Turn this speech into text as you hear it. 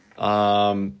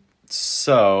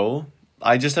So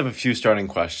I just have a few starting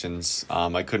questions.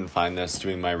 I couldn't find this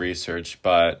doing my research,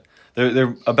 but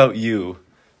they're about you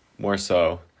more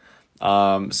so.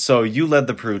 So you led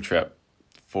the Peru trip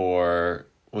for,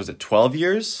 was it 12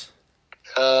 years?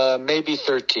 Maybe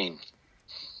 13.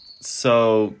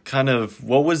 So kind of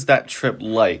what was that trip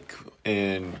like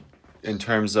in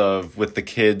terms of with the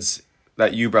kids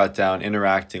that you brought down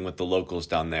interacting with the locals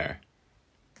down there?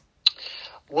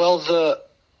 Well,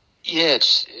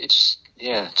 it's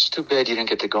too bad you didn't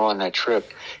get to go on that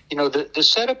trip. The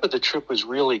setup of the trip was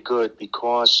really good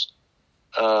because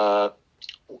the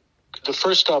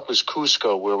first stop was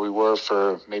Cusco, where we were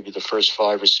for maybe the first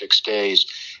 5 or 6 days.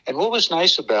 And what was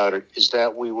nice about it is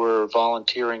that we were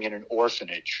volunteering in an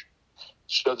orphanage,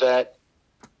 so that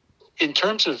in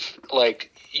terms of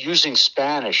like using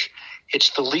Spanish,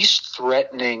 it's the least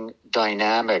threatening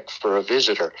dynamic for a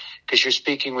visitor because you're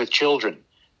speaking with children.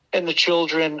 And the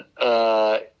children,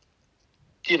 they're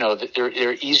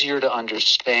easier to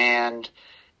understand.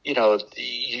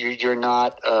 You're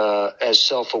not as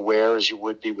self-aware as you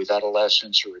would be with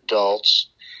adolescents or adults.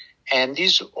 And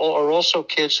these are also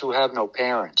kids who have no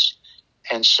parents.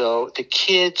 And so the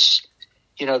kids,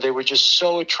 they were just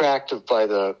so attractive by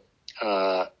the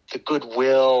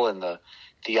goodwill and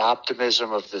the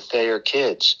optimism of the Thayer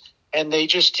kids. And they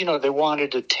just, they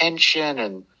wanted attention,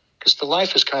 and because the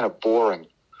life is kind of boring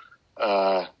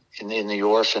in the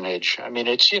orphanage. I mean,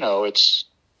 it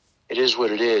is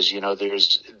what it is.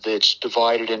 It's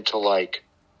divided into like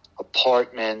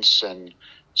apartments, and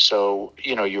so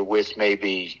you're with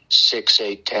maybe 6,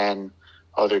 8, 10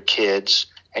 other kids,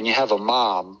 and you have a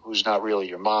mom who's not really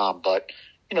your mom, but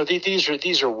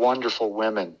these are wonderful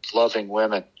women, loving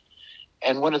women.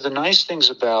 And one of the nice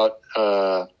things about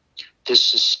this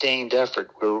sustained effort,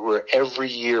 where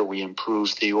every year we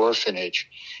improved the orphanage,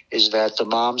 is that the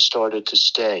moms started to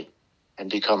stay and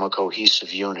become a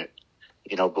cohesive unit.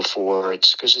 Before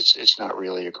because it's not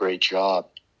really a great job.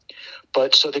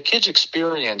 But so the kids'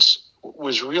 experience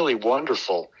was really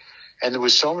wonderful, and there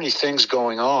was so many things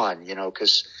going on.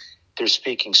 Because they're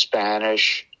speaking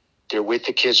Spanish, they're with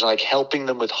the kids, like helping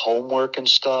them with homework and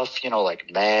stuff.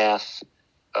 Like math.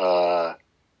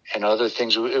 And other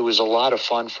things. It was a lot of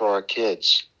fun for our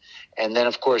kids. And then,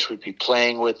 of course, we'd be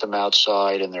playing with them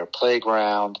outside in their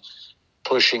playground,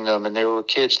 pushing them. And there were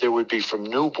kids, there would be from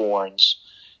newborns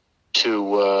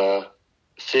to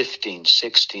 15,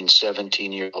 16,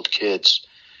 17-year-old kids.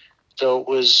 So it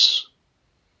was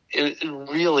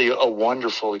really a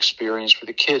wonderful experience for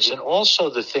the kids. And also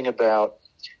the thing about,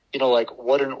 like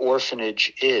what an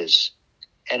orphanage is.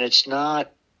 And it's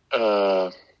not...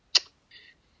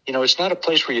 it's not a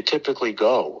place where you typically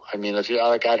go. I mean, if you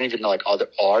I don't even know, like,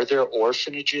 are there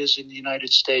orphanages in the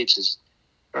United States?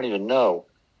 I don't even know.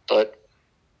 But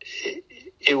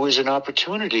it was an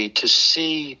opportunity to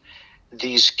see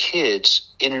these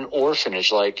kids in an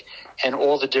orphanage, and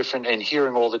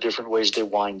hearing all the different ways they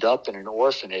wind up in an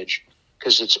orphanage,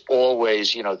 because it's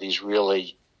always, these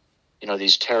really,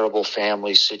 these terrible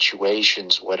family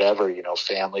situations, whatever,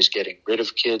 families getting rid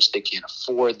of kids, they can't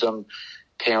afford them.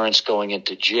 Parents going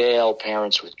into jail,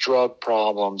 parents with drug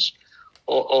problems,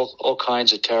 all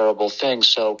kinds of terrible things.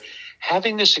 So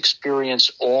having this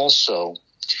experience also,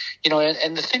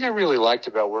 and the thing I really liked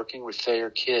about working with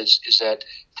Thayer kids is that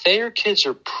Thayer kids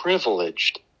are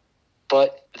privileged,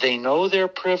 but they know they're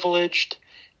privileged,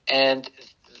 and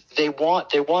they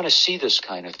want to see this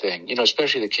kind of thing,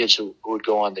 especially the kids who would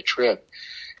go on the trip.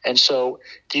 And so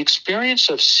the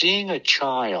experience of seeing a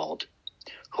child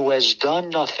who has done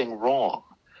nothing wrong,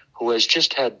 who has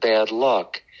just had bad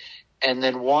luck, and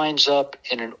then winds up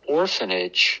in an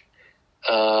orphanage,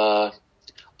 I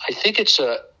think it's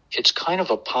kind of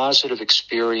a positive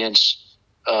experience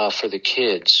for the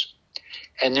kids.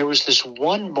 And there was this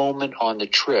one moment on the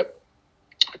trip,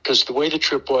 because the way the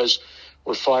trip was,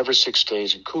 we're 5 or 6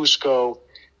 days in Cusco,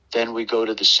 then we go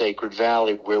to the Sacred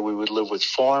Valley where we would live with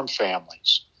farm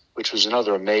families, which was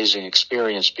another amazing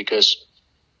experience because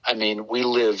we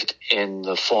lived in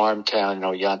the farm town in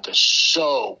Ollanta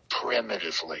so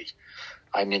primitively.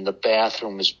 The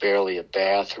bathroom was barely a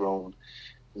bathroom.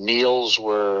 Meals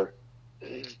were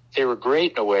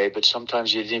great in a way, but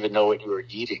sometimes you didn't even know what you were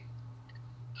eating.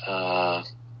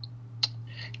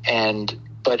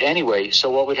 But anyway, so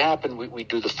what would happen, we'd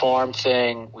do the farm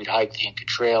thing, we'd hike the Inca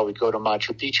Trail, we'd go to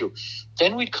Machu Picchu.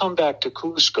 Then we'd come back to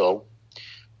Cusco,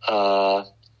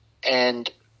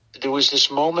 and there was this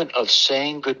moment of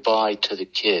saying goodbye to the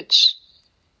kids.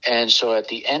 And so at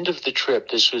the end of the trip,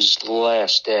 this was the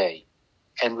last day,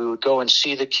 and we would go and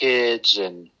see the kids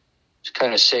and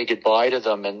kind of say goodbye to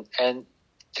them. And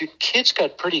the kids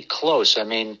got pretty close.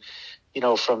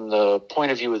 from the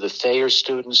point of view of the Thayer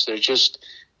students, there's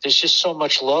just so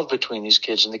much love between these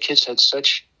kids, and the kids had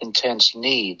such intense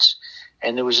needs.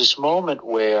 And there was this moment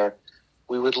where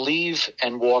we would leave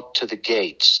and walk to the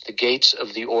gates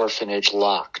of the orphanage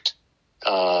locked.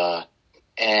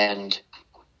 And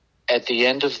at the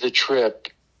end of the trip,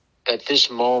 at this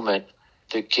moment,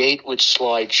 the gate would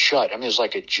slide shut. I mean, it was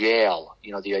like a jail,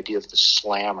 the idea of the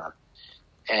slammer.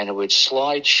 And it would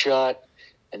slide shut,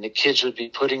 and the kids would be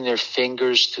putting their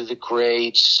fingers through the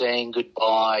grates, saying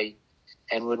goodbye.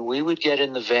 And when we would get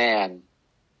in the van,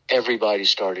 everybody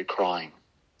started crying.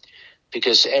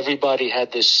 Because everybody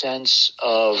had this sense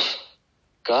of,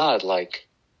 God, like,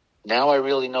 now I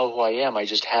really know who I am. I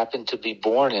just happened to be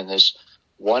born in this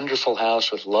wonderful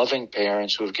house with loving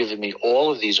parents who have given me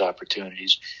all of these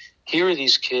opportunities. Here are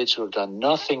these kids who have done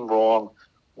nothing wrong,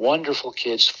 wonderful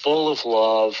kids, full of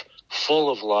love, full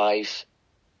of life,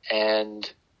 and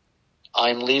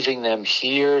I'm leaving them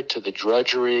here to the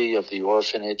drudgery of the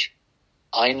orphanage.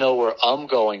 I know where I'm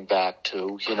going back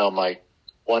to, my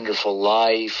wonderful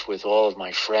life with all of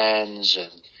my friends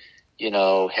and,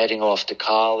 heading off to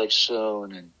college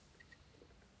soon. And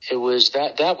it was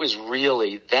that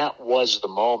was the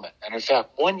moment. And in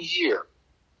fact, one year,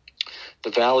 the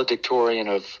valedictorian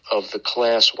of the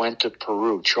class went to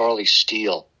Peru, Charlie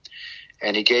Steele,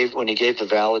 and when he gave the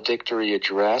valedictory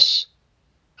address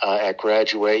at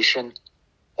graduation,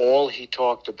 all he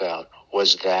talked about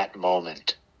was that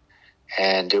moment.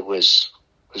 And it was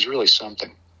really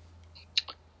something.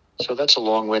 So that's a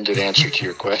long-winded answer to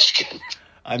your question.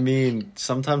 I mean,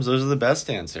 sometimes those are the best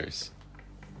answers.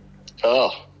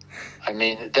 Oh, I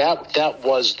mean, that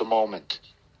was the moment.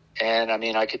 And I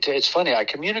mean, I could tell, it's funny, I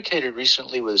communicated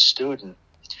recently with a student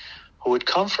who had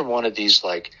come from one of these,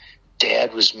 like,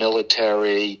 dad was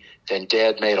military, then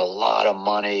dad made a lot of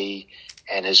money,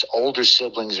 and his older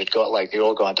siblings had they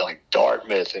all gone to like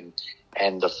Dartmouth,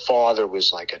 and the father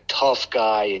was like a tough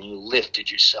guy, and you lifted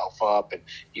yourself up and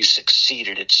you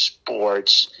succeeded at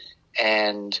sports.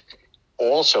 And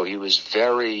also he was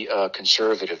very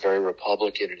conservative, very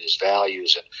Republican in his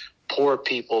values, and poor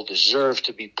people deserve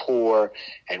to be poor,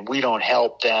 and we don't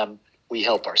help them, we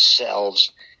help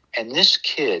ourselves. And this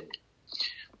kid,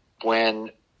 when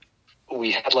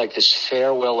we had like this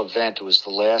farewell event, it was the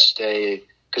last day,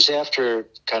 because after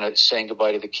kind of saying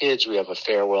goodbye to the kids, we have a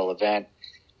farewell event.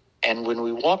 And when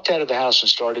we walked out of the house and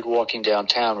started walking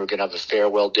downtown, we were going to have a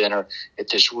farewell dinner at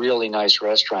this really nice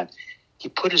restaurant. He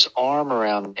put his arm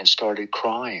around me and started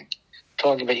crying,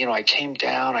 talking about, I came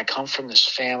down, I come from this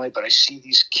family, but I see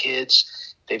these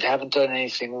kids, they haven't done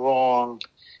anything wrong.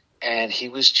 And he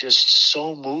was just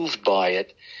so moved by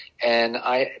it. And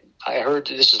I heard,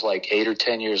 this is like 8 or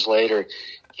 10 years later,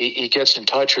 he gets in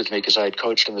touch with me because I had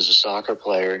coached him as a soccer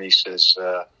player. And he says,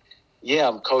 yeah,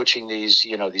 I'm coaching these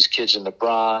kids in the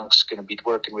Bronx, going to be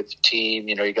working with the team.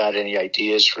 You got any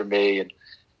ideas for me? And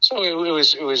so it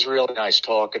was really nice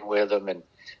talking with him and,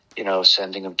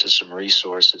 sending him to some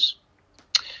resources.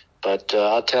 But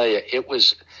I'll tell you, it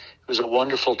was a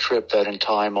wonderful trip that in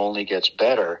time only gets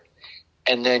better.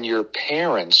 And then your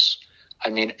parents, I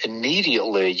mean,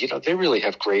 immediately, they really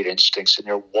have great instincts and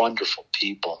they're wonderful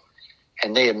people.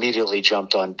 And they immediately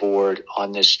jumped on board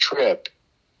on this trip.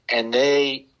 And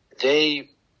they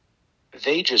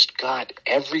just got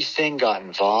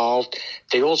involved.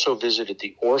 They also visited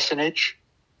the orphanage.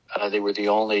 They were the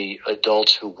only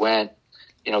adults who went,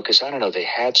 because, I don't know, they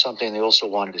had something. They also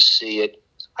wanted to see it.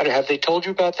 Have they told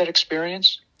you about that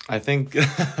experience? I think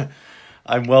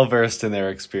I'm well-versed in their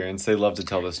experience. They love to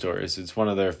tell the stories. It's one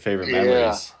of their favorite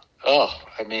memories. Oh,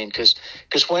 I mean, because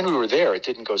when we were there, it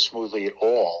didn't go smoothly at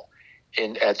all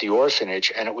at the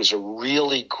orphanage, and it was a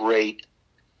really great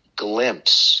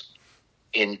glimpse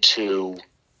into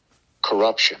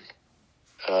corruption.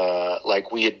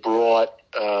 Like we had brought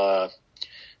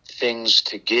things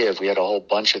to give. We had a whole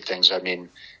bunch of things. I mean,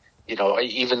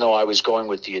 even though I was going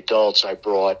with the adults, I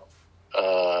brought,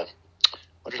 what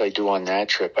did I do on that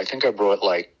trip? I think I brought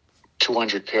like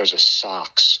 200 pairs of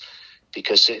socks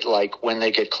because when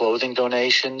they get clothing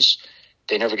donations,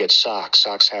 they never get socks.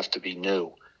 Socks have to be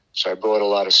new. So I brought a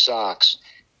lot of socks,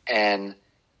 and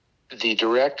the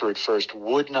director at first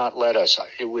would not let us.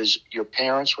 It was, your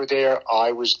parents were there,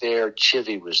 I was there,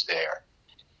 Chivy was there.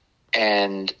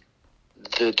 And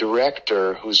the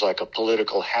director, who's like a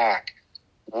political hack,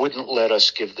 wouldn't let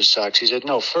us give the socks. He said,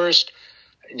 no, first,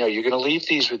 you're going to leave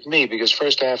these with me because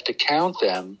first I have to count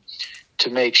them to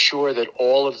make sure that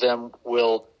all of them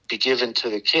will be given to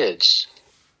the kids.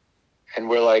 And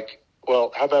we're like,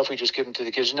 well, how about if we just give them to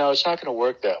the kids? No, it's not going to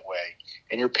work that way.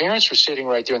 And your parents were sitting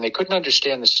right there, and they couldn't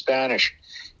understand the Spanish.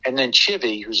 And then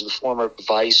Chivy, who's the former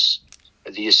vice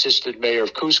the assistant mayor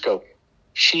of Cusco,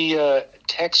 she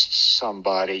texts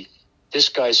somebody this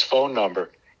guy's phone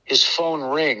number. His phone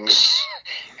rings,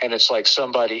 and it's like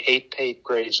somebody 8 pay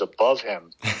grades above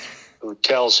him who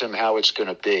tells him how it's going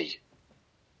to be.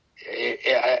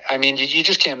 I mean, you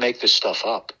just can't make this stuff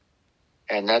up.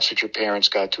 And that's what your parents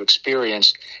got to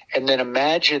experience. And then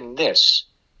imagine this,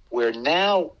 where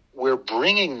now we're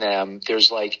bringing them, there's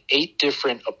like 8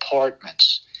 different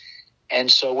apartments.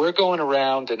 And so we're going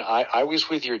around, and I was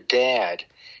with your dad,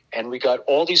 and we got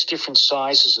all these different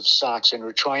sizes of socks, and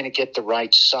we're trying to get the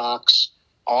right socks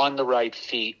on the right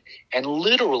feet. And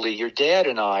literally, your dad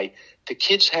and I, the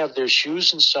kids have their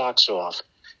shoes and socks off.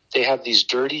 They have these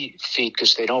dirty feet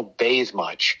because they don't bathe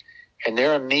much. And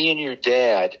there are me and your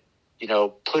dad,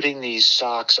 putting these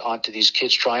socks onto these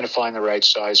kids, trying to find the right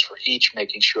size for each,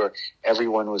 making sure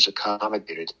everyone was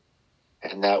accommodated.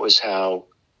 And that was how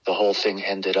the whole thing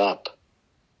ended up.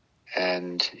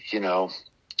 And,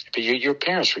 but your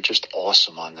parents were just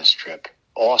awesome on this trip.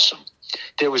 Awesome.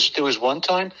 There was one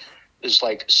time, it was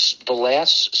like the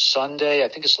last Sunday, I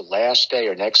think it's the last day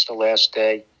or next to last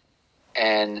day.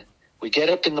 And we get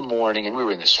up in the morning, and we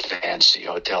were in this fancy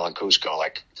hotel in Cusco,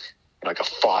 like a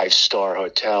 5-star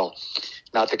hotel.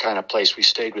 Not the kind of place we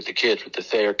stayed with the kids. With the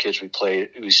Thayer kids, we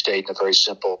stayed in a very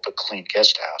simple but clean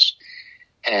guest house.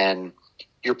 And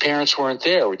your parents weren't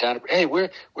there. We're down. Hey, where's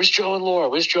Joe and Laura?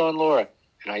 Where's Joe and Laura?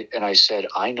 And I said,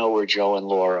 I know where Joe and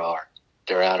Laura are.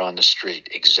 They're out on the street,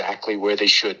 exactly where they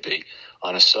should be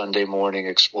on a Sunday morning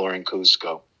exploring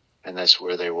Cusco, and that's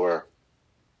where they were.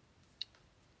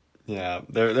 Yeah,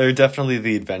 they're definitely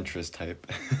the adventurous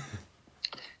type.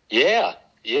 Yeah,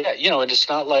 and it's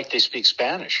not like they speak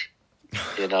Spanish,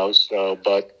 So,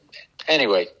 but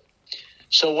anyway.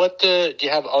 So, what do you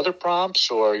have other prompts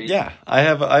or? Yeah, I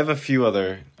have a few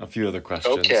other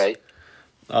questions. Okay.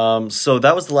 So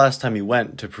that was the last time you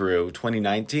went to Peru,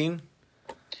 2019?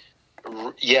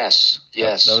 Yes.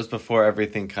 That was before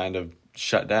everything kind of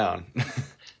shut down.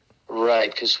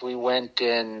 Right, because we went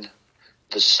in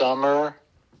the summer.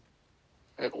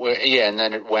 And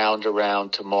then it wound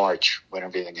around to March when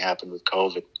everything happened with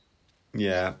COVID.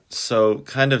 Yeah. So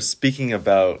kind of speaking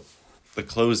about the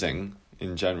closing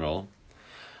in general,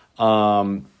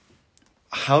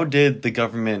 how did the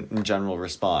government in general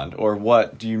respond? Or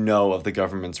what do you know of the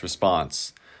government's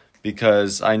response?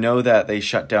 Because I know that they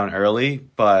shut down early,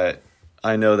 but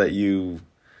I know that you,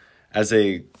 as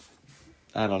a,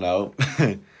 I don't know,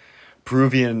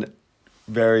 Peruvian,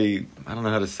 I don't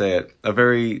know how to say it, a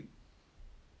very,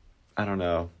 I don't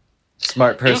know,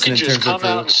 smart person in terms of... You can just come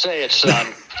out and say it,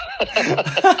 son.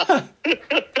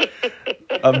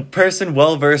 A person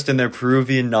well-versed in their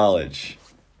Peruvian knowledge.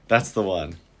 That's the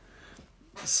one.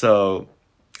 So,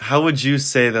 how would you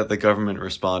say that the government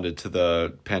responded to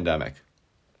the pandemic?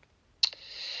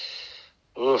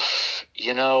 Oof,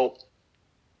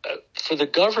 for the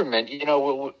government,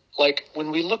 like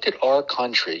when we look at our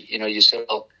country, you say,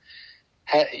 well,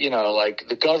 like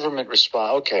the government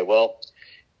respond. Okay, well,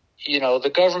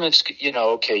 the government's,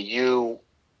 okay,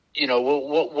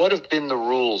 what have been the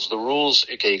rules? The rules,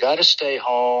 okay, you got to stay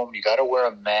home. You got to wear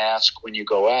a mask when you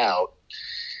go out.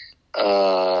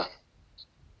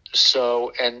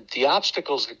 And the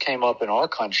obstacles that came up in our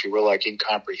country were like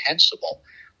incomprehensible.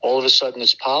 All of a sudden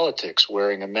it's politics,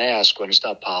 wearing a mask when it's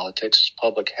not politics, it's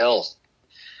public health.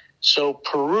 So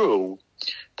Peru,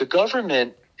 the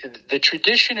government, the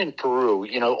tradition in Peru,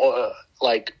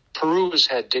 like Peru has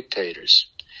had dictators.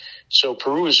 So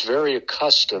Peru is very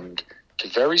accustomed to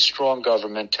very strong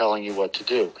government telling you what to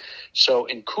do. So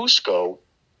in Cusco,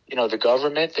 the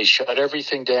government, they shut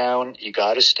everything down. You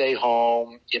got to stay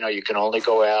home. You can only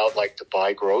go out like to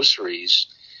buy groceries.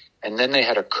 And then they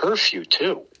had a curfew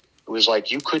too. It was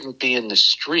like you couldn't be in the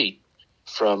street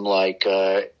from like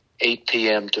 8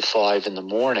 p.m. to 5 in the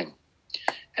morning.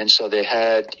 And so they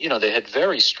had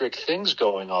very strict things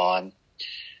going on.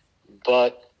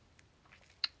 But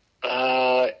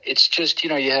it's just,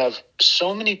 you have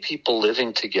so many people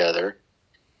living together,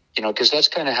 because that's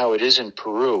kind of how it is in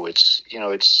Peru. It's,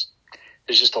 there's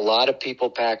just a lot of people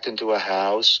packed into a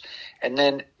house. And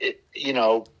then,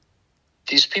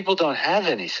 these people don't have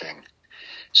anything.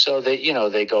 So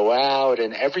they go out,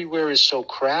 and everywhere is so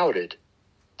crowded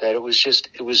that it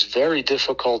was very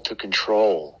difficult to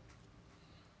control.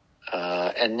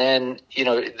 And then,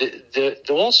 the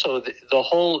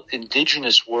whole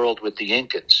indigenous world with the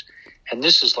Incans. And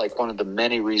this is like one of the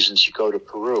many reasons you go to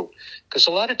Peru. Because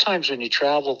a lot of times when you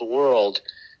travel the world,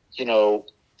 you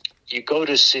go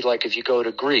to see, like if you go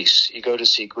to Greece, you go to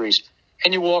see Greece,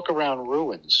 and you walk around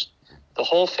ruins. The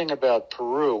whole thing about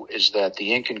Peru is that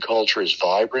the Incan culture is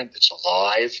vibrant, it's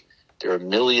alive. There are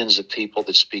millions of people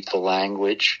that speak the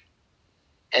language.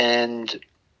 And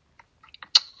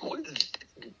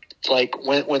like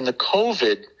when the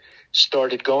COVID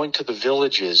started going to the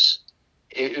villages,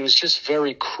 it was just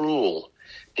very cruel,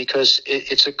 because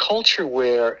it's a culture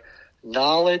where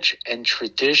knowledge and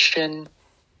tradition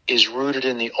is rooted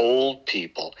in the old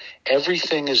people.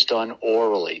 Everything is done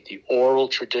orally. The oral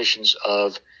traditions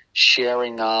of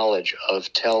sharing knowledge,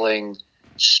 of telling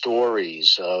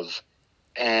stories,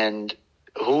 and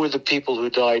who were the people who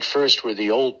died first were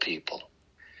the old people.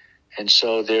 And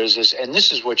so there's this, and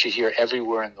this is what you hear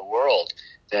everywhere in the world,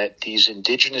 that these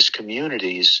indigenous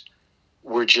communities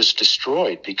were just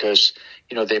destroyed because,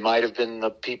 they might have been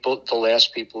the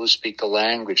last people who speak the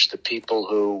language, the people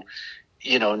who,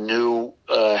 knew,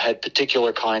 had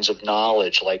particular kinds of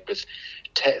knowledge, like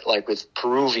with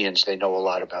Peruvians, they know a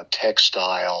lot about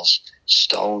textiles,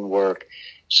 stonework.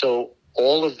 So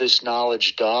all of this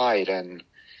knowledge died, and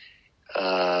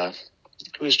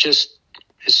it's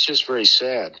just very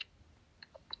sad.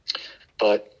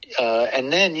 But,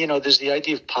 and then, there's the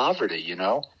idea of poverty,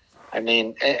 I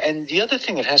mean, and the other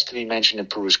thing that has to be mentioned in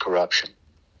Peru is corruption.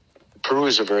 Peru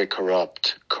is a very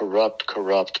corrupt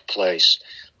place.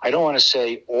 I don't want to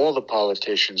say all the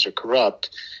politicians are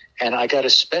corrupt, and I got a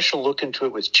special look into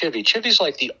it with Chivi. Chivi's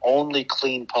like the only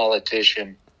clean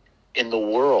politician in the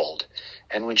world.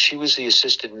 And when she was the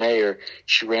assistant mayor,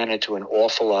 she ran into an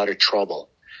awful lot of trouble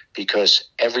because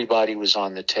everybody was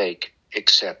on the take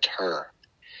except her.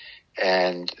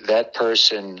 And that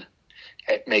person,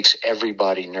 it makes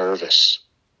everybody nervous.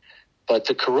 But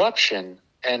the corruption,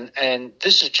 and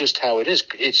this is just how it is.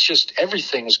 It's just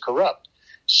everything is corrupt.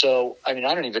 So, I mean,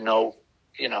 I don't even know,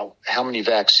 how many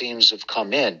vaccines have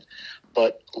come in.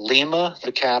 But Lima,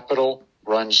 the capital,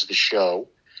 runs the show,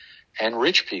 and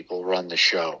rich people run the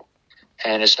show.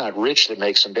 And it's not rich that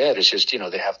makes them bad. It's just,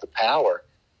 they have the power.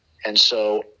 And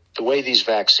so the way these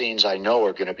vaccines, I know,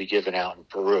 are going to be given out in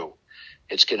Peru,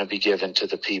 it's going to be given to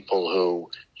the people who,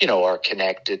 are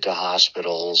connected to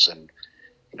hospitals, and,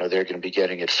 they're going to be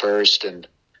getting it first. And,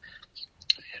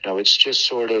 it's just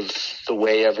sort of the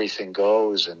way everything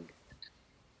goes. And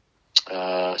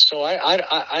so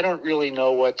I don't really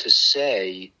know what to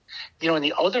say. And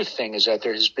the other thing is that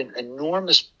there has been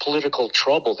enormous political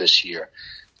trouble this year.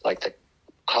 Like the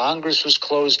Congress was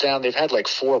closed down. They've had like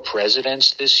 4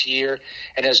 presidents this year,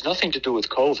 and it has nothing to do with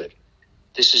COVID.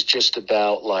 This is just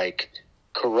about like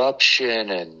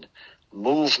corruption and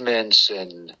movements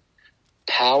and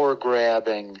power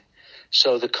grabbing.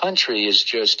 So the country is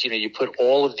just, you put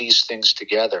all of these things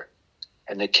together,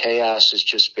 and the chaos has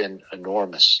just been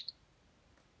enormous.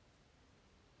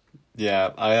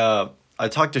 Yeah, I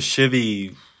talked to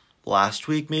Shivy last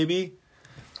week, maybe.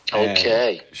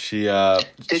 Okay. She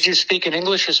did you speak in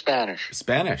English or Spanish?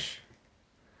 Spanish.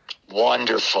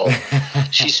 Wonderful.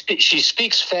 She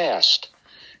speaks fast,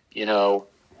 and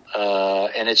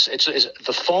it's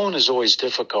the phone is always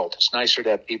difficult. It's nicer to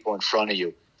have people in front of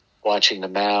you, watching the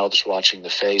mouths, watching the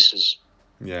faces.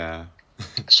 Yeah.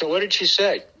 So what did she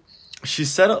say? She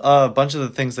said a bunch of the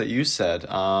things that you said.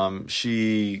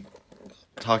 She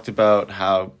talked about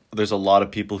how there's a lot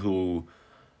of people who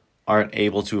aren't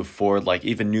able to afford like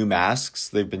even new masks.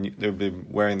 They've been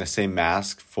wearing the same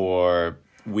mask for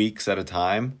weeks at a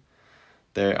time.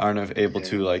 They aren't able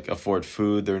to like afford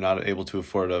food. They're not able to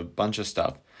afford a bunch of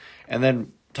stuff. And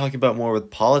then talking about more with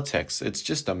politics, it's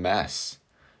just a mess.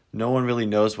 No one really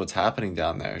knows what's happening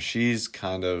down there. She's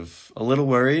kind of a little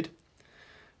worried,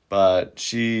 but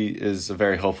she is a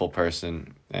very hopeful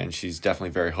person, and she's definitely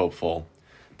very hopeful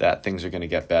that things are going to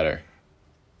get better.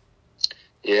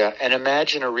 Yeah, and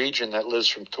imagine a region that lives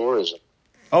from tourism.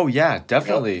 Oh, yeah,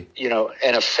 definitely.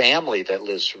 And a family that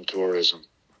lives from tourism.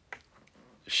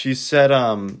 She said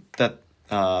that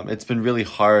it's been really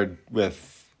hard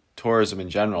with tourism in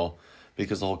general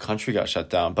because the whole country got shut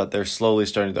down, but they're slowly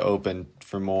starting to open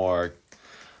for more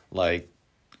like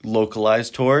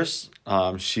localized tours.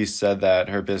 She said that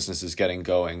her business is getting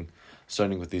going,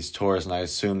 starting with these tours, and I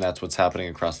assume that's what's happening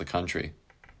across the country.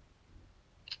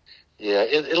 Yeah,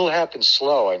 it'll happen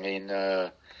slow. I mean,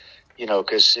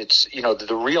 because it's,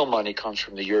 the real money comes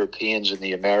from the Europeans and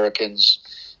the Americans,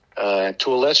 and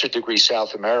to a lesser degree,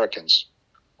 South Americans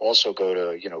also go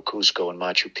to, Cusco and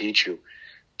Machu Picchu.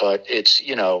 But it's,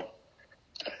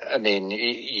 I mean,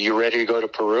 you ready to go to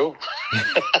Peru?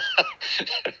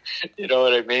 You know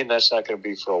what I mean? That's not going to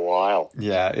be for a while.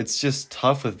 Yeah, it's just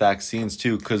tough with vaccines,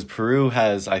 too, because Peru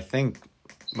has, I think,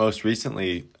 most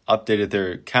recently updated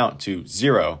their count to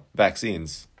 0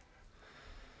 vaccines.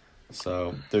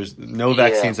 So there's no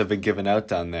vaccines have been given out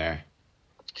down there.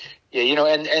 Yeah,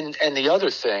 and the other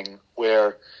thing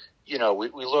where,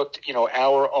 we looked,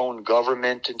 our own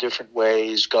government in different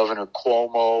ways. Governor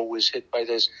Cuomo was hit by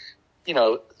this.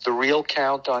 The real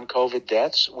count on COVID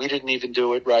deaths, we didn't even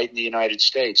do it right in the United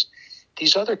States.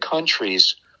 These other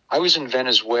countries, I was in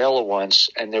Venezuela once,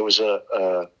 and there was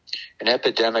an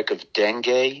epidemic of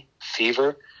dengue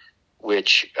fever,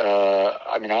 which,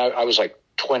 I was like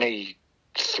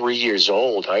 23 years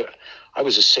old. I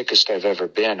was the sickest I've ever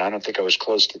been. I don't think I was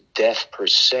close to death per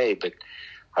se, but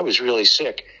I was really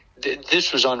sick.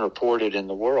 This was unreported in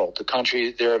the world. The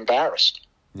country, they're embarrassed,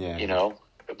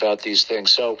 about these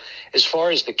things. So as far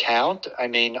as the count, I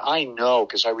know,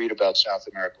 because I read about South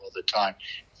America all the time,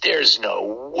 there's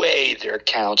no way their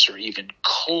counts are even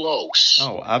close.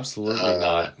 Oh, absolutely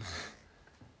not.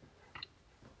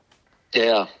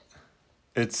 Yeah.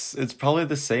 It's probably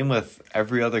the same with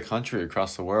every other country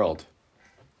across the world.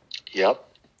 Yep.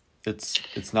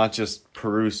 It's not just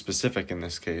Peru specific in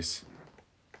this case.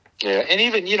 Yeah, and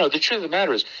even, the truth of the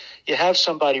matter is, you have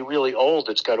somebody really old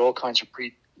that's got all kinds of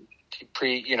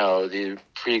the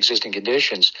pre-existing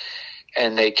conditions,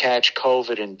 and they catch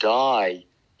COVID and die.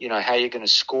 How are you going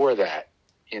to score that?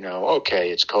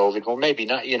 Okay, it's COVID. Well, maybe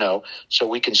not, so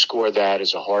we can score that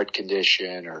as a heart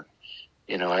condition or,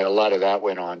 a lot of that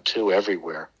went on too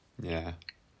everywhere. Yeah.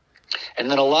 And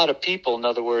then a lot of people, in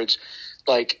other words,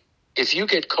 like if you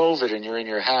get COVID and you're in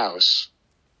your house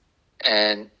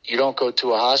and you don't go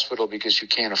to a hospital because you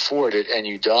can't afford it and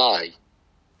you die,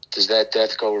 does that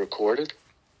death go recorded?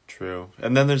 True.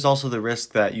 And then there's also the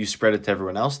risk that you spread it to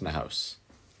everyone else in the house.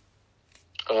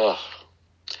 Ugh.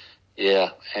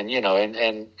 Yeah.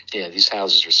 And, these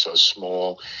houses are so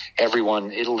small.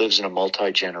 Everyone, it lives in a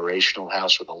multi-generational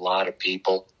house with a lot of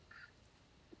people.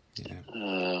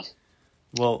 Yeah.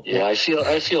 I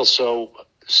feel so,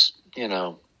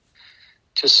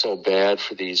 just so bad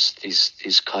for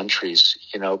these countries,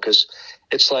 because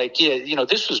it's like,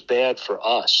 this was bad for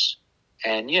us.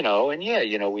 And,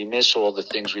 we miss all the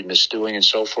things we miss doing and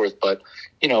so forth. But,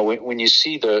 when you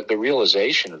see the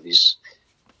realization of these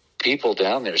people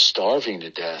down there starving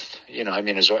to death, in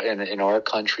our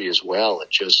country as well, it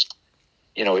just,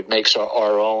 it makes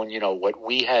our own, what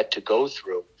we had to go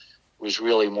through was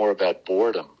really more about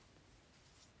boredom.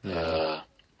 Yeah.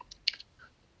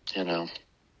 But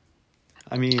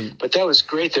that was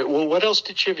great. What else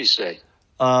did Chivy say?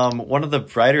 One of the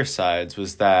brighter sides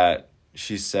was that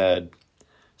she said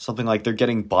something like they're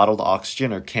getting bottled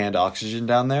oxygen or canned oxygen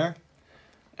down there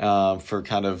for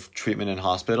kind of treatment in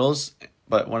hospitals.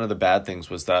 But one of the bad things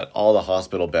was that all the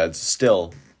hospital beds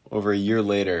still, over a year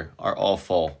later, are all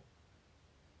full.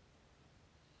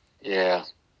 Yeah.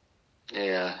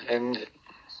 Yeah. And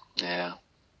yeah.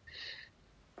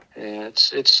 Yeah,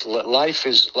 it's life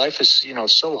is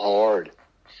so hard.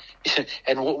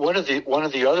 And one of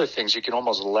the other things you can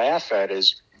almost laugh at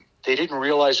is they didn't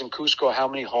realize in Cusco how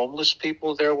many homeless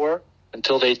people there were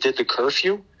until they did the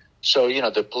curfew. So,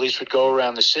 the police would go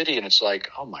around the city and it's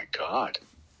like, oh my God.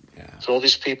 Yeah. So all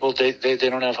these people, they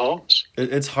don't have homes.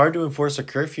 It's hard to enforce a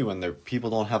curfew when people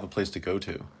don't have a place to go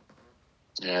to.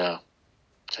 Yeah.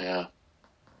 Yeah.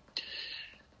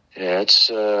 Yeah,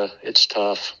 it's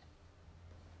tough.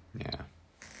 Yeah.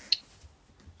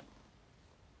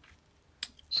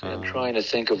 So I'm trying to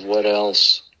think of what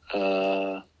else.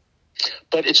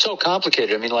 But it's so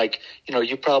complicated.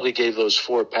 You probably gave those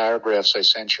 4 paragraphs I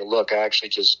sent you. Look, I actually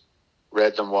just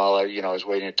read them while I was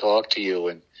waiting to talk to you.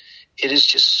 And it is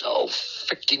just so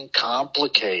freaking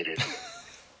complicated.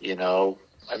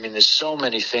 There's so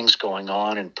many things going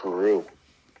on in Peru.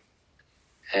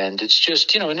 And it's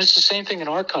just, and it's the same thing in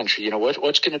our country.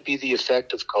 What's going to be the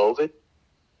effect of COVID?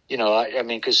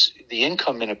 Because the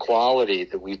income inequality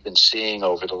that we've been seeing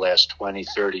over the last 20,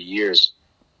 30 years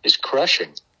is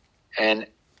crushing. And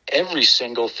every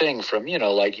single thing from,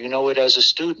 it as a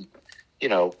student,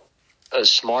 a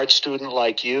smart student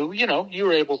like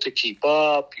you're able to keep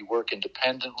up, you work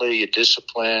independently, you're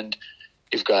disciplined,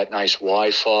 you've got nice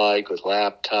Wi-Fi, good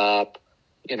laptop,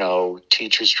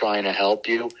 teachers trying to help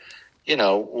you.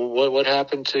 What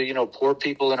happened to, poor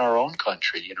people in our own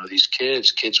country? These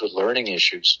kids with learning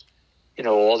issues,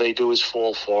 all they do is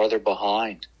fall farther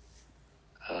behind.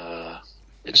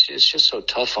 It's just so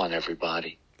tough on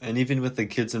everybody. And even with the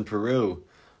kids in Peru,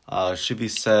 Shivi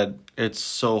said it's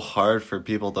so hard for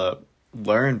people to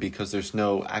learn because there's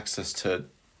no access to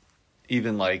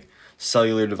even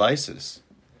cellular devices,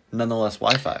 nonetheless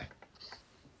Wi-Fi.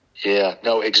 Yeah,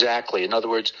 no, exactly. In other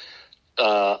words,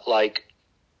 the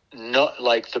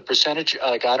percentage,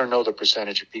 I don't know the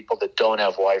percentage of people that don't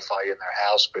have Wi-Fi in their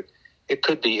house, but it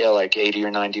could be 80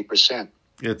 or 90%.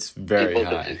 It's very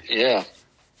high. Yeah.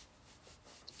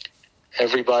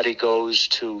 Everybody goes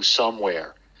to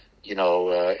somewhere.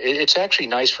 It's actually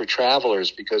nice for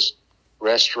travelers because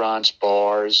restaurants,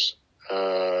 bars,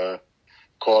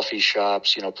 coffee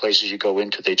shops, places you go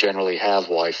into, they generally have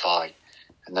Wi-Fi.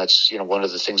 And that's, one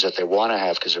of the things that they want to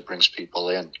have because it brings people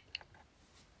in.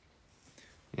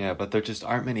 Yeah, but there just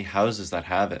aren't many houses that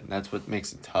have it, and that's what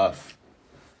makes it tough.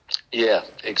 Yeah,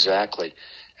 exactly.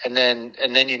 And then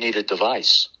you need a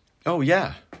device. Oh,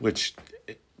 yeah, which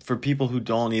for people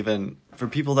for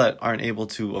people that aren't able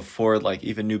to afford like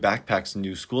even new backpacks and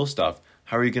new school stuff,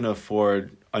 how are you going to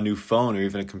afford a new phone or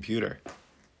even a computer?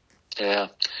 Yeah.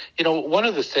 One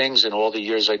of the things in all the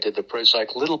years I did is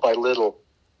like little by little,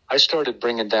 I started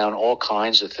bringing down all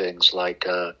kinds of things like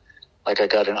I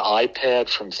got an iPad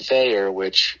from Thayer,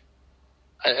 which,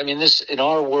 this in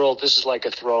our world, this is like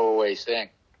a throwaway thing.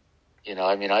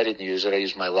 I didn't use it. I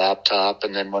used my laptop.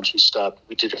 And then once we stopped,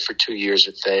 we did it for 2 years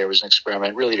at Thayer. It was an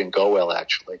experiment. It really didn't go well,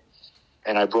 actually.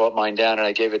 And I brought mine down and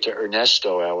I gave it to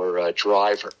Ernesto, our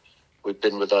driver, who'd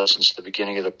been with us since the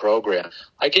beginning of the program.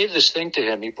 I gave this thing to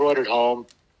him. He brought it home.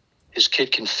 His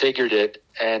kid configured it.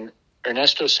 And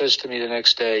Ernesto says to me the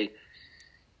next day,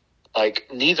 like,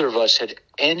 neither of us had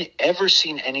ever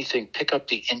seen anything pick up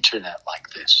the internet like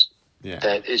this. Yeah.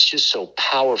 That it's just so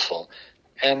powerful.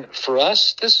 And for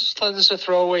us, this is a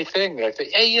throwaway thing. I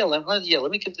think, hey, let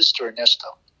me give this to Ernesto.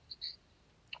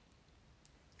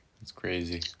 It's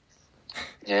crazy.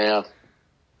 Yeah.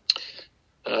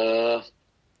 Got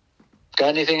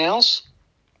anything else?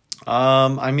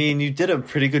 You did a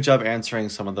pretty good job answering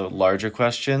some of the larger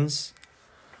questions.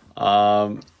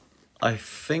 I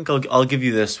think I'll give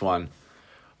you this one.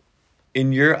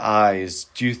 In your eyes,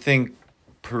 do you think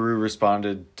Peru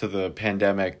responded to the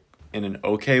pandemic in an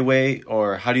okay way,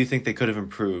 or how do you think they could have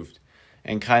improved?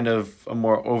 And kind of a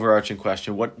more overarching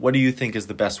question, what do you think is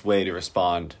the best way to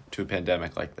respond to a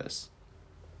pandemic like this?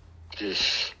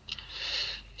 It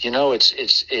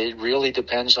really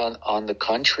depends on the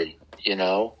country,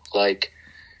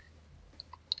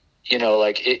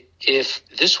 if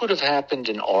this would have happened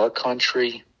in our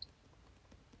country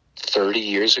 30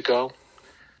 years ago,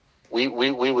 we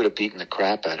would have beaten the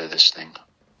crap out of this thing.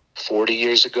 40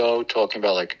 years ago, talking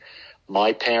about like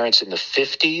my parents in the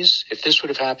 50s, if this would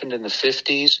have happened in the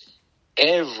 50s,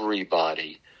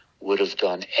 everybody would have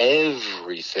done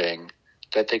everything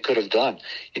that they could have done.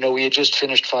 We had just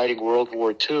finished fighting World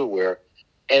War II, where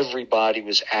everybody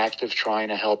was active trying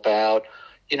to help out.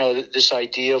 This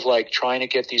idea of like trying to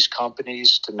get these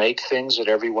companies to make things that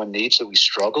everyone needs that we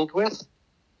struggled with.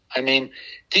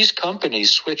 These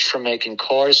companies switched from making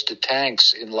cars to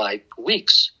tanks in like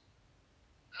weeks.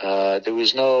 There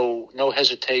was no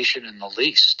hesitation in the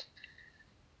least.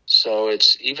 So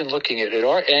it's even looking at it.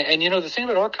 And the thing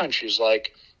about our country is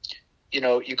like,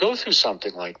 you go through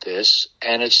something like this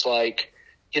and it's like,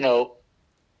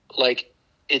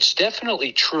 it's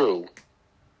definitely true.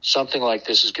 Something like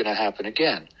this is going to happen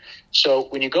again. So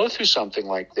when you go through something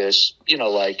like this,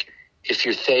 if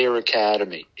you're Thayer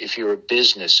Academy, if you're a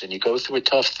business and you go through a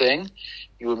tough thing,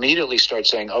 you immediately start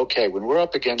saying, okay, when we're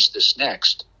up against this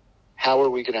next, how are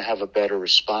we going to have a better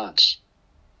response?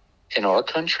 In our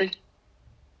country?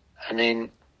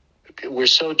 We're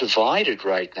so divided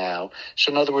right now.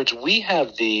 So in other words, we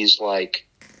have these like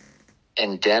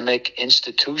endemic,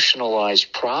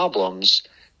 institutionalized problems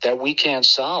that we can't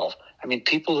solve.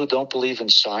 People who don't believe in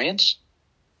science.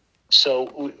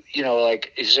 So,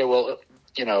 if you say, well,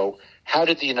 how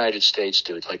did the United States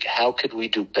do it? Like, how could we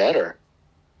do better?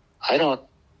 I don't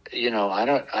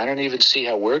even see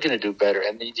how we're going to do better.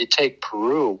 And then you take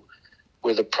Peru,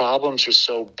 where the problems are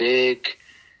so big,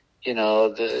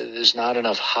 there's not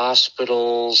enough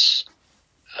hospitals.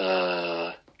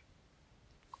 I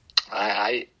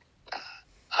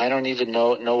don't even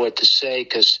know what to say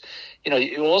because,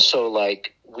 you also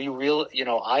like, we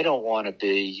don't want to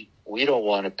be,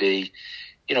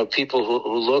 people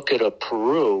who look at a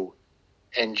Peru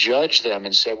and judge them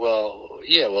and say,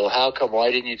 how come? Why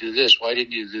didn't you do this? Why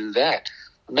didn't you do that?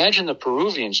 Imagine the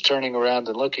Peruvians turning around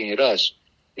and looking at us.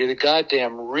 You're the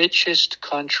goddamn richest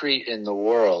country in the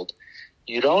world.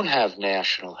 You don't have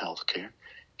national health care.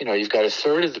 You've got a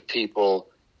third of the people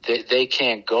that they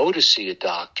can't go to see a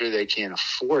doctor. They can't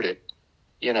afford it.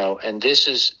 And this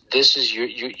is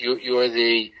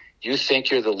you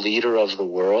think you're the leader of the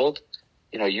world.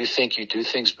 You think you do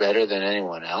things better than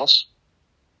anyone else.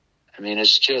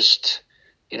 It's just,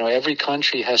 every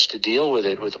country has to deal with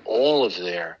it, with all of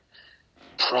their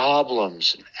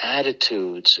problems and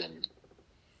attitudes and,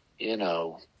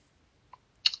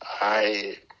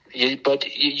 but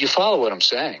you follow what I'm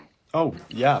saying. Oh,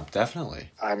 yeah, definitely.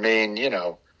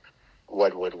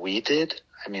 What we did,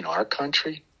 our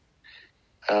country,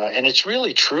 And it's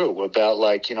really true about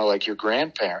like your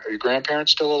grandparent. Are your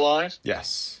grandparents still alive?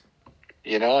 Yes.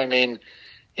 I mean,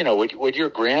 with your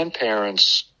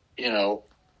grandparents, the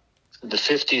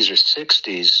 50s or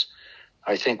 60s,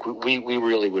 I think we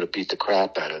really would have beat the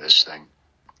crap out of this thing.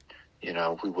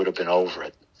 We would have been over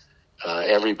it.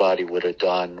 Everybody would have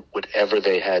done whatever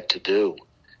they had to do,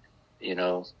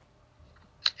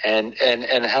 And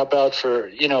how about for,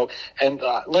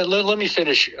 let me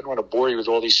finish. I don't want to bore you with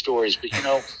all these stories, but,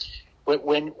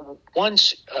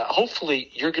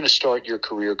 hopefully you're going to start your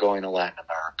career going to Latin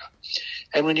America.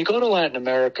 And when you go to Latin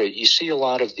America, you see a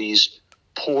lot of these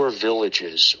poor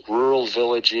villages, rural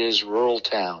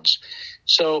towns.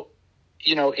 So,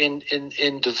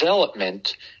 in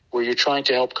development where you're trying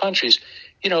to help countries,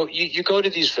 you go to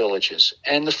these villages,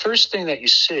 and the first thing that you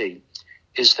see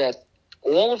is that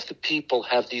all of the people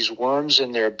have these worms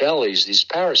in their bellies, these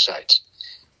parasites.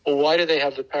 Well, why do they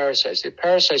have the parasites? They're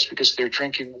parasites because they're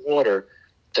drinking water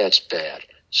that's bad.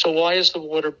 So why is the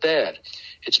water bad?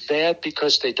 It's bad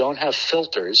because they don't have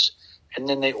filters, and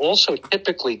then they also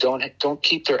typically don't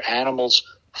keep their animals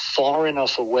far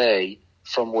enough away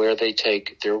from where they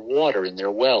take their water in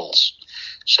their wells.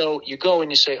 So you go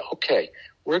and you say, okay,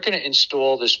 we're going to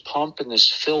install this pump and this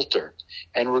filter,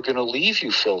 and we're going to leave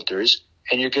you filters,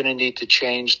 and you're going to need to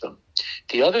change them.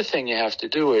 The other thing you have to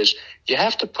do is you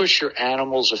have to push your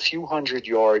animals a few hundred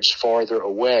yards farther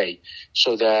away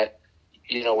so that,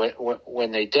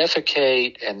 when they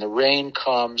defecate and the rain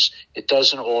comes, it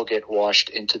doesn't all get washed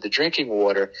into the drinking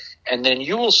water. And then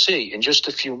you will see in just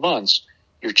a few months,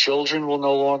 your children will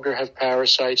no longer have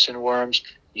parasites and worms.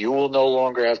 You will no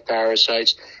longer have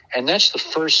parasites. And that's the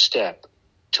first step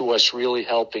to us really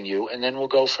helping you. And then we'll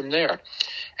go from there.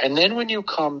 And then when you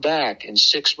come back in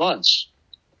 6 months,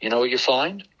 you know what you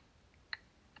find?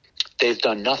 They've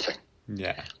done nothing.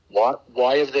 Yeah.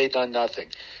 Why have they done nothing?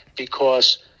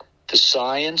 Because the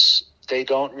science they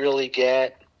don't really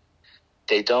get.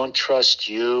 They don't trust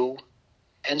you.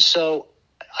 And so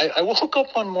I woke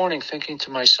up one morning thinking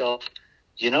to myself,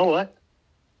 you know what?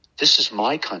 This is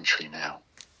my country now.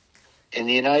 In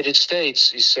the United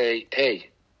States, you say, hey,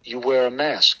 you wear a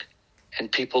mask, and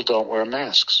people don't wear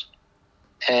masks.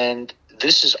 And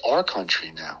this is our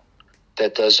country now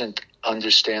that doesn't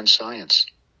understand science.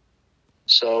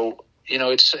 So,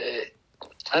 it's,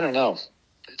 I don't know.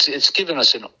 It's given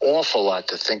us an awful lot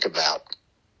to think about.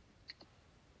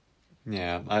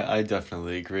 Yeah, I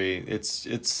definitely agree.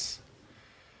 It's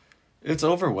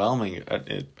overwhelming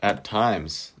at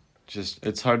times. Just,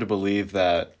 it's hard to believe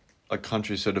that a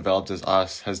country so developed as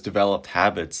us has developed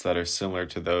habits that are similar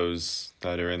to those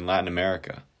that are in Latin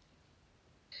America.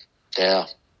 Yeah.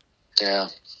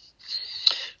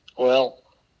 Well,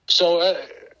 so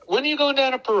when are you going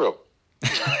down to Peru?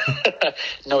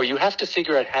 No, you have to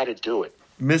figure out how to do it.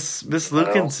 Miss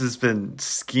Lukens has been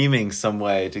scheming some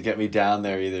way to get me down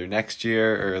there either next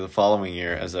year or the following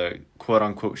year as a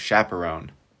quote-unquote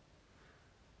chaperone.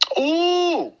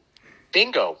 Ooh!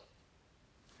 Bingo.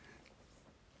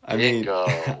 I mean,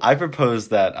 I propose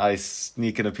that I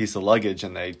sneak in a piece of luggage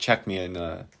and they check me in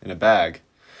a bag.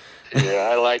 Yeah,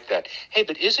 I like that. Hey,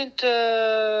 but isn't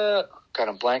God,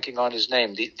 I'm blanking on his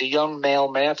name. The young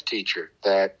male math teacher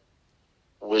that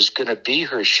was going to be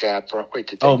her chaperone. Wait,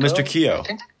 did they go? Mr. Keogh.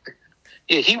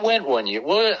 Yeah, he went one year.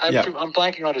 Well, I'm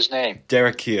blanking on his name.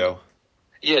 Derek Keogh.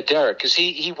 Yeah, Derek, because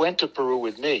he went to Peru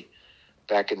with me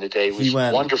back in the day. He was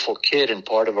a wonderful kid and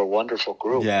part of a wonderful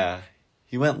group. Yeah,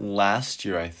 he went last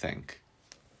year, I think.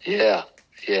 Yeah.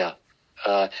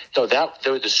 No,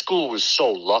 the school was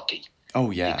so lucky.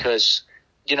 Oh, yeah. Because,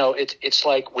 it's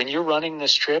like when you're running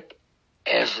this trip,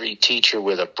 every teacher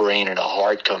with a brain and a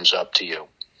heart comes up to you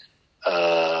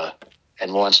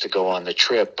and wants to go on the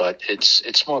trip. But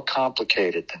it's more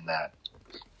complicated than that.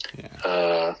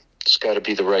 Yeah. It's got to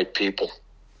be the right people.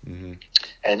 Mm-hmm.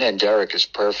 And then Derek is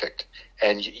perfect.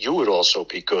 And you would also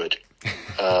be good.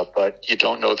 But you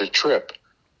don't know the trip.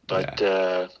 But,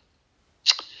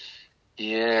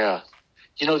 yeah.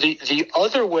 The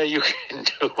other way you can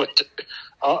do it,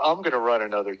 I'm going to run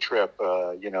another trip,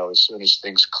 as soon as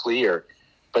things clear.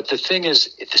 But the thing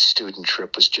is, the student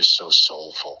trip was just so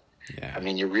soulful. Yeah. I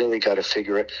mean, you really got to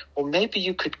figure it. Well, maybe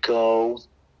you could go,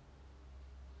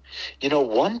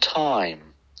 one time,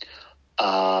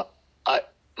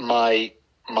 my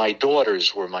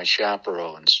daughters were my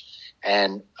chaperones,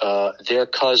 and their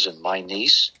cousin, my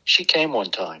niece, she came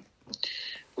one time.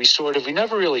 We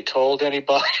never really told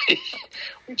anybody.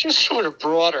 We just sort of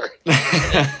brought her,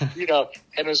 and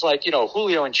it was like,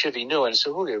 Julio and Chivy knew. And I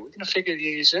said, Julio, we're going to figure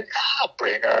he said,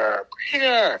 bring her,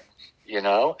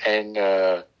 and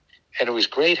it was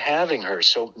great having her.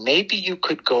 So maybe you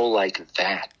could go like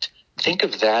that Think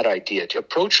of that idea. To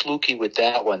approach Lukey with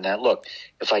that one, that look,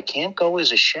 if I can't go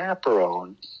as a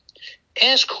chaperone,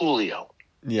 ask Julio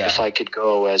if I could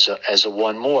go as a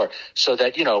one more, so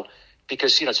that,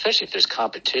 because, especially if there's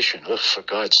competition, for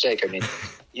God's sake, I mean,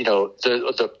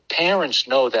 the parents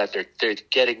know that they're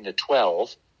getting the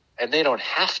 12, and they don't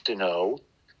have to know,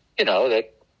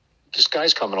 that this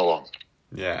guy's coming along.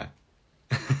 Yeah.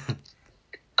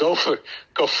 Go for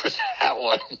that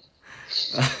one.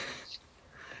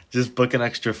 Just book an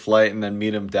extra flight and then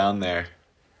meet him down there.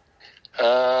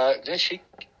 What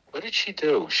did she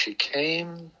do? She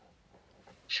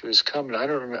was coming. I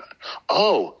don't remember.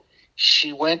 Oh,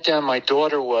 she went down. My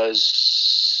daughter was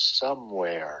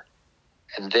somewhere,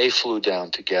 and they flew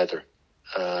down together.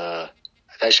 It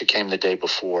actually came the day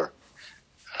before.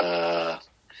 Yeah,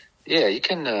 you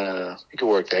can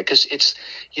work that, because it's,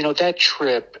 that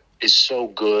trip is so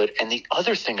good. And the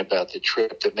other thing about the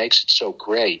trip that makes it so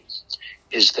great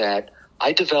is that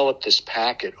I developed this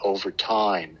packet over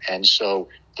time. And so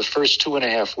the first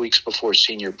 2.5 weeks before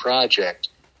senior project,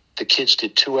 the kids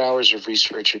did 2 hours of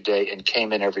research a day and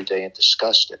came in every day and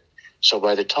discussed it. So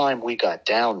by the time we got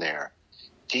down there,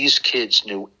 these kids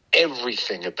knew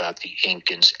everything about the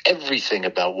Incans, everything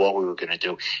about what we were going to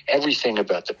do, everything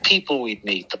about the people we'd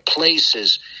meet, the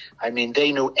places. I mean,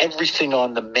 they knew everything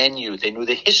on the menu. They knew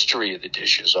the history of the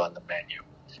dishes on the menu.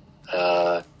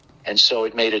 And so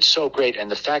it made it so great.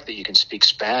 And the fact that you can speak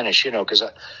Spanish, because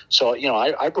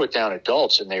I brought down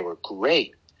adults and they were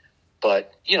great.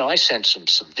 But, I sent some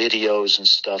videos and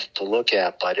stuff to look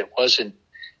at, but it wasn't,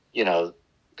 and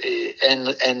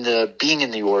being in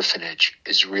the orphanage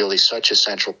is really such a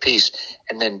central piece.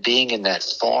 And then being in that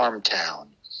farm town,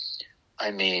 I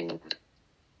mean,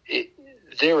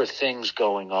 there are things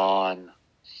going on.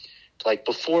 Like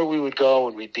before we would go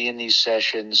and we'd be in these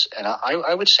sessions, and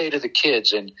I would say to the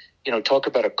kids, and, talk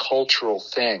about a cultural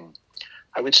thing.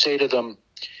 I would say to them,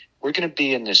 we're going to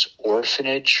be in this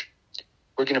orphanage.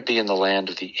 We're going to be in the land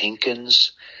of the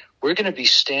Incans. We're going to be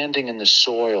standing in the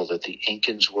soil that the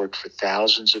Incans worked for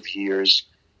thousands of years.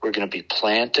 We're going to be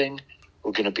planting.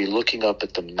 We're going to be looking up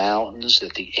at the mountains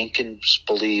that the Incans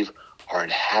believe are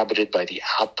inhabited by the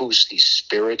Apus, these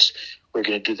spirits. We're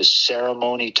going to do the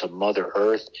ceremony to Mother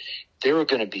Earth. There are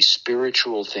going to be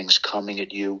spiritual things coming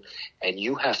at you, and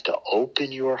you have to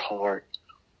open your heart,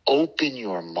 open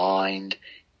your mind,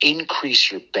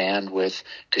 increase your bandwidth,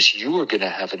 because you are going to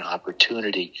have an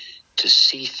opportunity to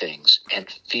see things and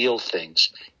feel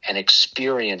things and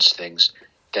experience things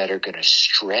that are going to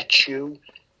stretch you,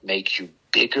 make you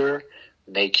bigger,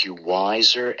 make you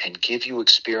wiser, and give you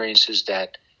experiences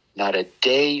that not a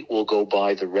day will go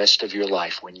by the rest of your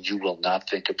life when you will not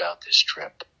think about this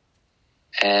trip.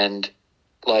 And,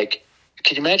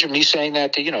 can you imagine me saying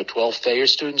that to, 12 Thayer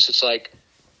students? It's like,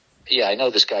 yeah, I know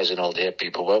this guy's an old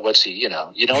hippie, but what's he, you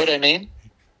know what I mean?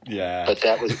 Yeah.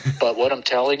 But what I'm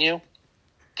telling you,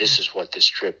 this is what this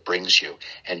trip brings you.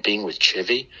 And being with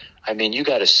Chivy, I mean, you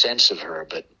got a sense of her,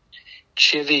 but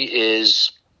Chivy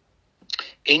is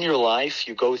in your life.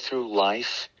 You go through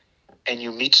life and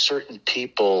you meet certain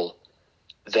people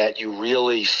that you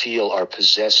really feel are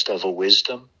possessed of a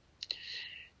wisdom.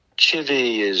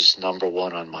 Chivy is number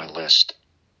one on my list.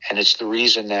 And it's the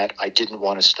reason that I didn't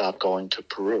want to stop going to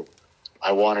Peru.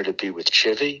 I wanted to be with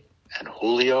Chivy and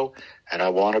Julio, and I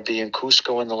want to be in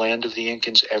Cusco in the land of the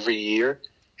Incans every year,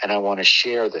 and I want to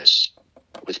share this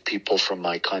with people from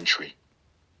my country.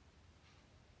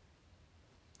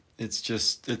 It's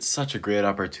such a great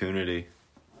opportunity.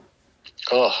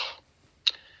 Oh,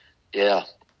 yeah.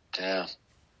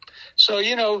 So,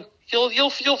 you'll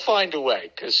find a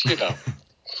way, because,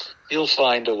 you'll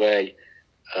find a way.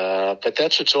 But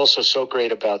that's what's also so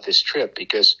great about this trip,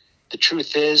 because the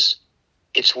truth is,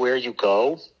 it's where you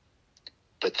go,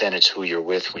 but then it's who you're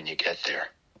with when you get there.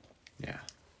 Yeah.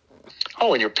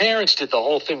 Oh, and your parents did the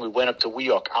whole thing. We went up to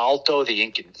Huiyoc Alto, the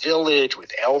Incan village,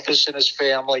 with Elvis and his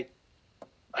family.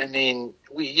 I mean,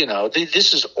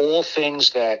 this is all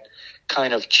things that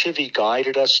kind of Chivy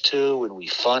guided us to, and we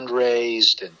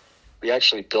fundraised, and we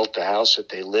actually built the house that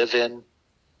they live in.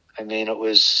 I mean, it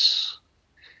was,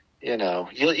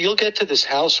 you'll get to this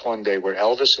house one day where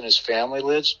Elvis and his family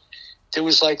lives. There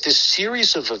was like this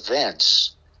series of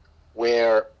events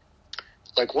where,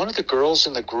 like, one of the girls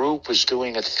in the group was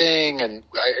doing a thing, and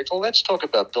let's talk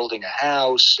about building a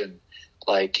house, and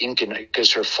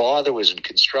because her father was in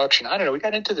construction. I don't know. We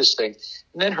got into this thing,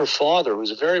 and then her father,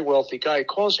 who's a very wealthy guy,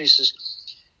 calls me. He says,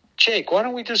 "Jake, why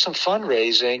don't we do some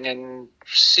fundraising and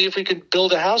see if we can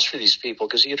build a house for these people?"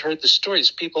 Because he had heard the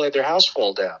stories. People had their house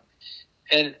fall down,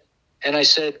 and I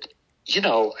said,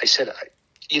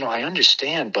 I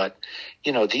understand, but,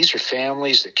 these are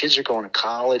families, the kids are going to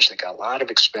college, they got a lot of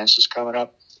expenses coming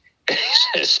up. And he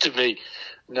says to me,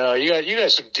 no, you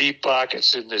got some deep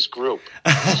pockets in this group.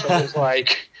 So it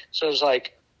was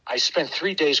like, I spent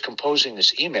 3 days composing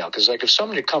this email because, like, if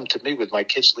someone had come to me with my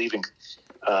kids leaving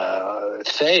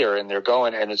Thayer and they're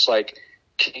going, and it's like,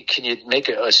 can you make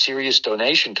a serious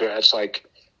donation to it? It's like,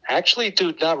 actually,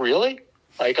 dude, not really.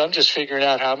 Like, I'm just figuring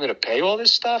out how I'm going to pay all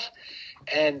this stuff.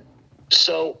 And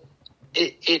so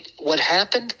what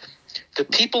happened, the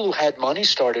people who had money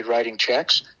started writing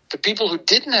checks. The people who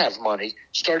didn't have money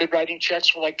started writing checks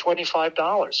for like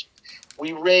 $25.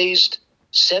 We raised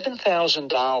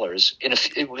 $7,000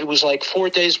 it was like 4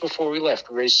 days before we left.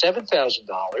 We raised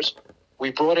 $7,000.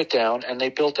 We brought it down and they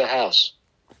built a house.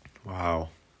 Wow.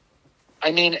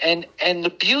 I mean, and the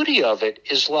beauty of it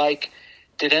is, like,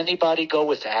 did anybody go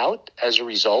without as a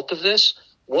result of this?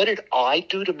 What did I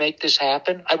do to make this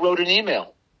happen? I wrote an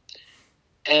email,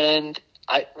 and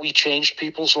we changed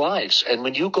people's lives. And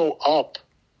when you go up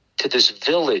to this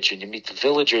village and you meet the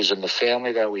villagers and the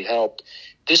family that we helped,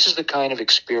 this is the kind of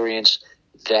experience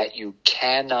that you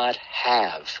cannot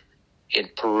have in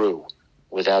Peru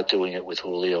without doing it with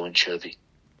Julio and Chivy.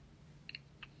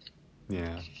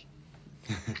 Yeah.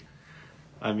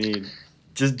 I mean,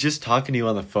 just talking to you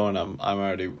on the phone, I'm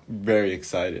already very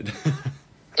excited.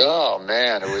 Oh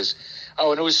man, it was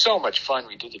so much fun.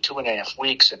 We did the 2.5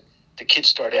 weeks, and the kids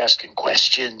started asking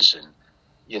questions, and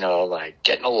like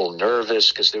getting a little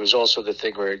nervous because there was also the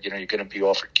thing where you're going to be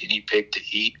offered guinea pig to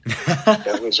eat.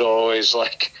 That was always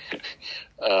like,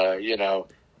 and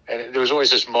there was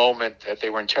always this moment that they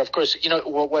were in terror. Of course,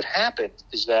 what happened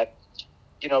is that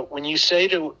when you say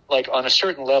to, like, on a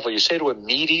certain level, you say to a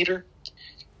meat eater,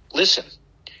 listen,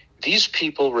 these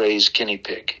people raise guinea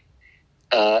pig.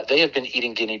 They have been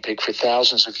eating guinea pig for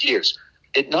thousands of years.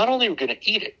 Not only are we going to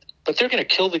eat it, but they're going to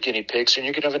kill the guinea pigs, and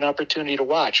you're going to have an opportunity to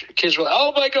watch. The kids were like,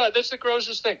 oh, my God, that's the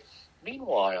grossest thing.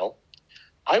 Meanwhile,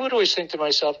 I would always think to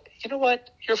myself, you know what?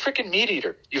 You're a freaking meat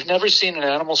eater. You've never seen an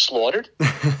animal slaughtered?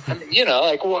 I mean,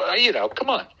 come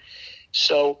on.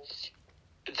 So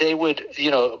they would,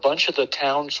 a bunch of the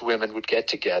townswomen would get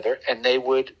together, and they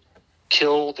would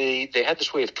kill they had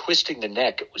this way of twisting the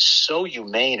neck. It was so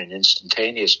humane and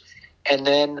instantaneous. And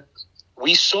then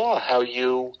we saw how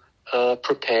you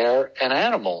prepare an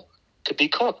animal to be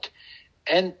cooked.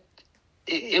 And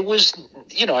it was,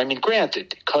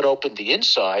 granted, cut open the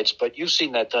insides, but you've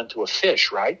seen that done to a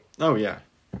fish, right? Oh, yeah.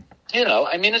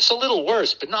 It's a little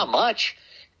worse, but not much.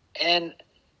 And,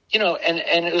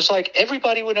 and it was like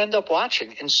everybody would end up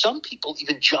watching. And some people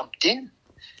even jumped in,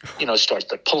 start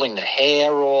pulling the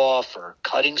hair off or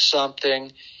cutting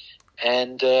something.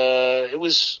 And it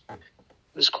was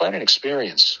quite an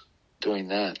experience doing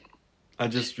that. I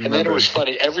just remember. And then it was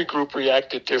funny. Every group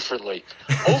reacted differently.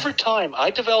 Over time, I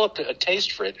developed a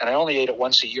taste for it, and I only ate it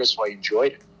once a year, so I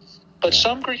enjoyed it. But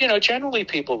some, generally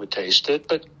people would taste it,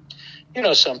 but,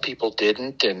 some people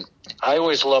didn't. And I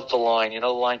always loved the line,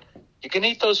 you can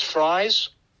eat those fries?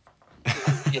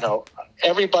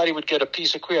 Everybody would get a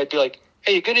piece of cuy. I'd be like,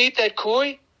 hey, you going to eat that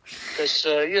cuy? Because,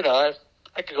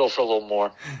 I could go for a little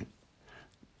more.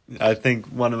 I think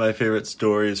one of my favorite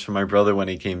stories from my brother when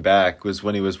he came back was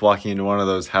when he was walking into one of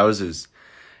those houses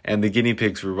and the guinea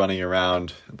pigs were running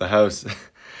around the house.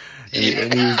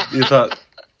 and he thought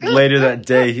later that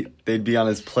day they'd be on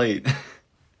his plate.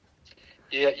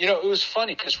 Yeah, it was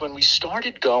funny because when we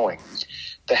started going,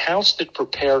 the house that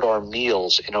prepared our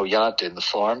meals in Ollanta, in the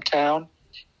farm town,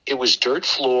 it was dirt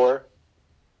floor,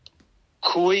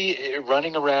 cuy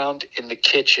running around in the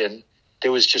kitchen.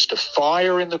 There was just a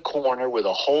fire in the corner with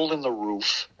a hole in the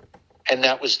roof, and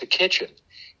that was the kitchen.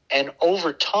 And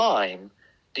over time,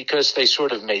 because they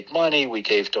sort of made money, we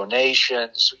gave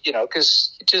donations,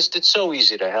 because it's so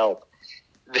easy to help.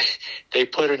 They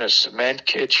put in a cement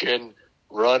kitchen,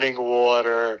 running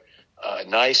water, a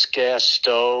nice gas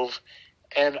stove.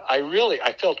 And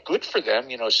I felt good for them,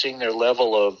 seeing their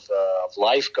level of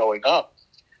life going up.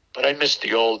 But I missed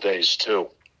the old days,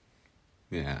 too.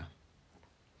 Yeah.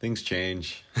 Things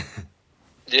change.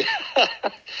 Yeah.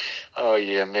 Oh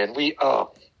yeah, man. We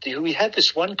had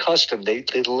this one custom. They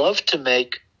love to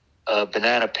make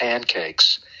banana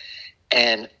pancakes,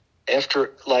 and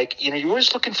after you're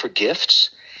always looking for gifts,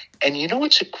 and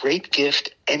it's a great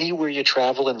gift anywhere you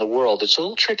travel in the world. It's a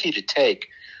little tricky to take,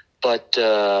 but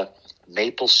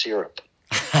maple syrup.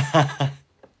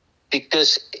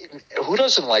 Because who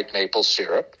doesn't like maple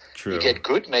syrup? True. You get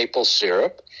good maple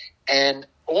syrup, and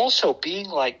also, being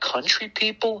like country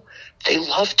people, they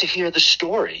love to hear the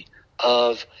story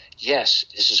of, yes,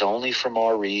 this is only from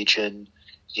our region.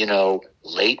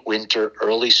 late winter,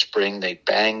 early spring. They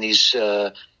bang these,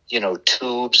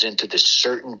 tubes into this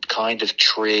certain kind of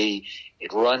tree.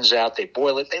 It runs out. They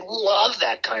boil it. They love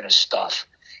that kind of stuff.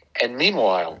 And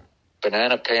meanwhile,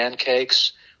 banana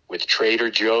pancakes with Trader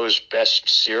Joe's best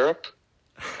syrup.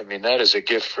 I mean, that is a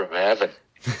gift from heaven.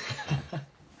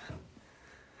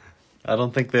 I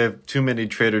don't think they have too many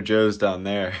Trader Joe's down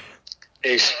there.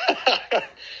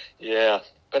 Yeah.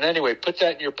 But anyway, put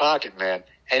that in your pocket, man.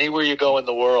 Anywhere you go in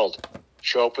the world,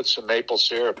 show up with some maple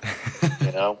syrup,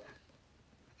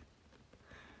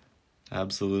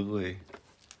 Absolutely.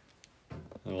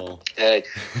 Well,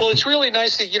 it's really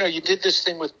nice that, you did this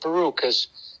thing with Peru because,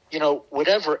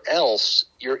 whatever else,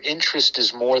 your interest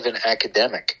is more than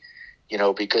academic,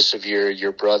 because of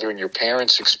your brother and your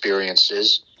parents'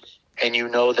 experiences, and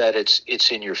that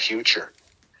it's in your future.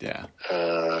 Yeah.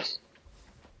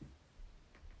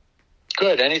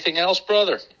 Good. Anything else,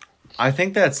 brother? I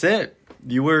think that's it.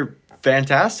 You were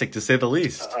fantastic, to say the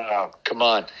least. Oh, come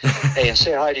on. Hey, and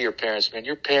say hi to your parents, man.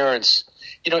 Your parents,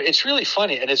 it's really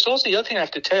funny. And it's also the other thing I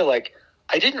have to tell you, like,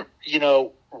 I didn't,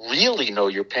 really know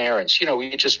your parents.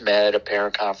 We just met at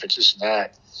parent conferences and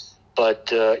that.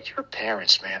 But your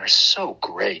parents, man, are so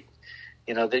great.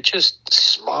 They're just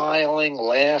smiling,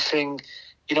 laughing,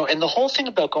 and the whole thing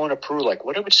about going to Peru, like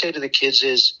what I would say to the kids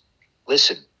is,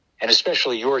 listen, and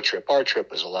especially your trip, our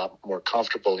trip was a lot more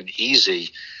comfortable and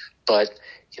easy, but,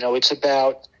 it's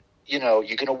about, you're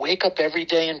going to wake up every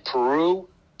day in Peru.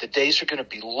 The days are going to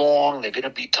be long. They're going to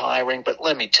be tiring, but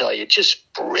let me tell you,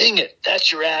 just bring it.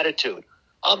 That's your attitude.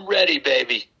 I'm ready,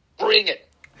 baby. Bring it.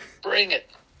 Bring it.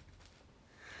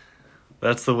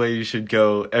 That's the way you should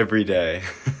go every day.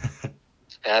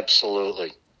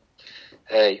 Absolutely.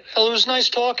 Hey, well, it was nice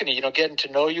talking to you, getting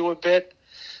to know you a bit.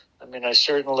 I mean, I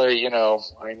certainly, I know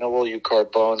all you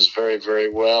Carbones very, very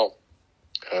well.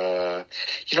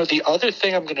 The other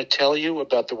thing I'm going to tell you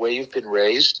about the way you've been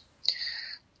raised,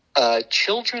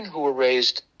 children who were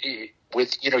raised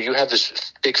with, you have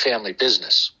this big family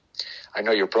business. I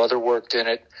know your brother worked in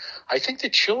it. I think the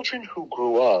children who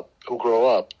grow up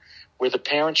where the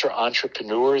parents are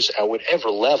entrepreneurs at whatever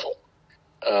level,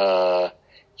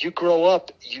 you grow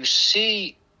up, you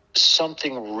see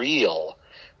something real.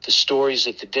 The stories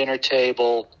at the dinner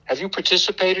table. Have you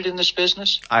participated in this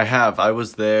business? I have. I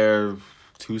was there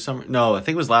 2 summers. No, I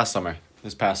think it was last summer.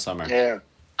 This past summer. Yeah,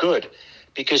 good.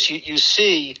 Because you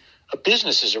see a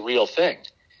business is a real thing.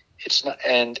 It's not,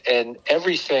 and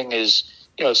everything is,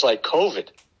 it's like COVID.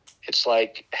 It's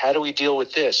like, how do we deal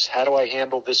with this? How do I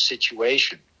handle this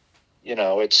situation?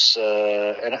 It's,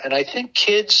 and I think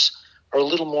kids are a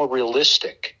little more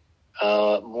realistic,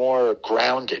 more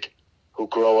grounded, who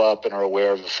grow up and are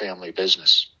aware of a family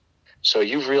business. So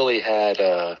you've really had,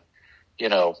 a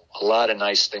lot of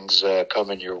nice things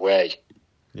coming your way.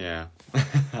 Yeah.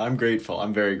 I'm grateful.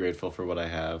 I'm very grateful for what I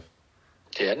have.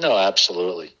 Yeah, no,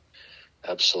 absolutely.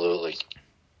 Absolutely.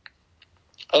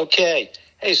 Okay.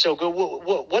 Hey, so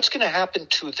what's going to happen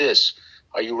to this?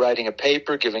 Are you writing a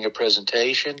paper, giving a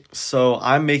presentation? So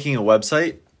I'm making a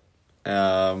website.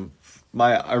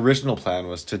 My original plan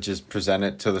was to just present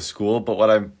it to the school, but what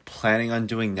I'm planning on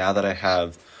doing now that I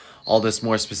have all this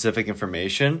more specific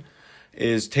information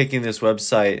is taking this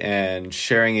website and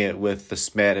sharing it with the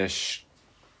Spanish,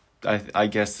 I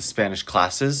guess the Spanish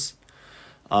classes,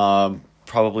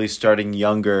 probably starting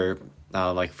younger,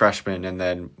 like freshmen, and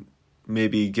then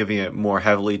maybe giving it more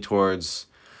heavily towards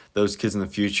those kids in the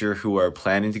future who are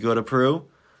planning to go to Peru,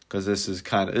 because this is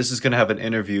going to have an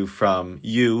interview from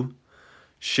you,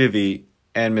 Shivy,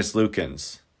 and Miss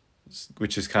Lukens,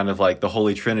 which is kind of like the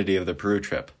holy trinity of the Peru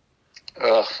trip.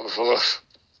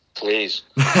 Please.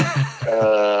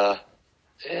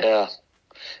 Yeah.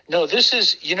 No, this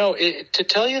is, to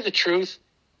tell you the truth,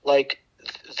 like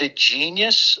the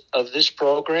genius of this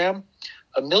program,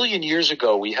 1 million years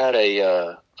ago, we had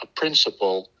a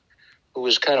principal who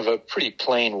was kind of a pretty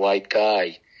plain white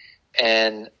guy.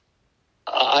 And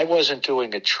I wasn't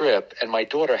doing a trip, and my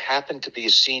daughter happened to be a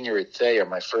senior at Thayer,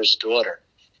 my first daughter.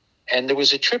 And there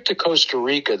was a trip to Costa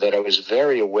Rica that I was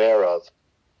very aware of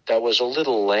that was a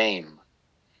little lame.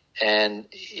 And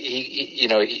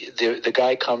the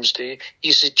guy comes to,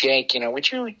 he said, Jake,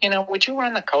 would you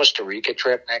run the Costa Rica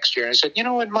trip next year? And I said, you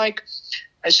know what, Mike?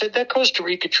 I said, that Costa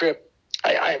Rica trip,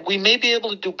 we may be able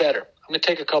to do better. I'm going to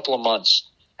take a couple of months,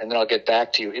 and then I'll get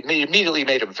back to you. It immediately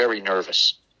made him very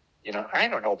nervous. I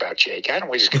don't know about Jake. I don't know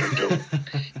what he's going to do.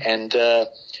 And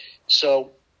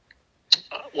so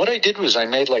what I did was I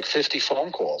made like 50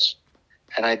 phone calls,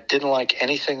 and I didn't like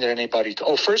anything that anybody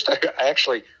 – first I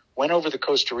actually went over the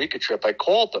Costa Rica trip. I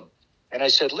called them, and I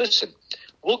said, listen,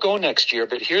 we'll go next year,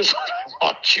 but here's what I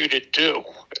want you to do.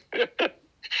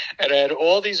 And I had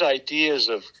all these ideas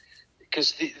of,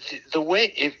 because the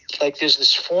way, like there's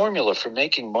this formula for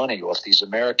making money off these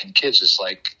American kids. It's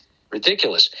like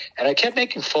ridiculous. And I kept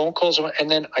making phone calls. And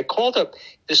then I called up,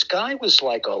 this guy was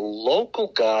like a local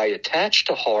guy attached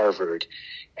to Harvard.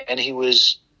 And he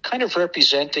was kind of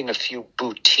representing a few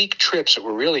boutique trips that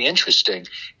were really interesting.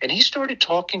 And he started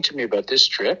talking to me about this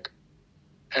trip.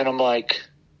 And I'm like,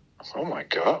 oh my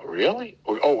God, really?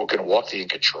 Oh, we're going to walk the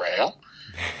Inca Trail?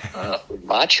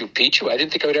 Machu Picchu? I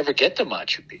didn't think I would ever get to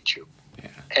Machu Picchu. Yeah.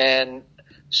 And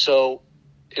so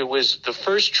it was, the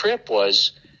first trip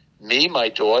was me, my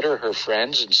daughter, her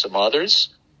friends, and some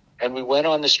others. And we went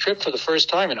on this trip for the first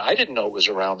time, and I didn't know it was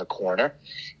around the corner.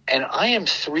 And I am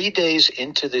 3 days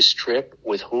into this trip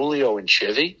with Julio and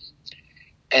Chivy.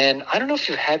 And I don't know if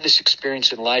you've had this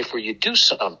experience in life where you do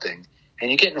something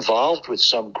and you get involved with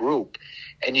some group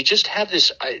and you just have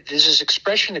this, there's this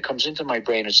expression that comes into my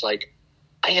brain. It's like,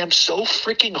 I am so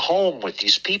freaking home with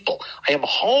these people. I am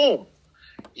home.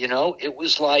 You know, it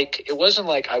was like, it wasn't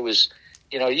like I was,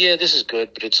 you know, yeah, this is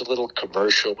good, but it's a little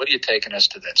commercial. What are you taking us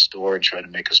to that store and trying to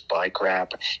make us buy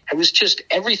crap? It was just,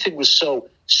 everything was so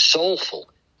soulful,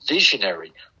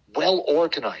 visionary, well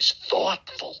organized,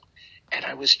 thoughtful. And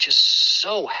I was just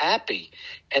so happy.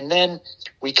 And then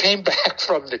we came back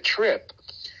from the trip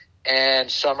and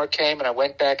summer came and I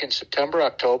went back in September,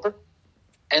 October.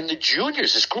 And the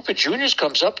juniors, this group of juniors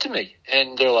comes up to me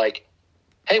and they're like,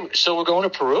 hey, so we're going to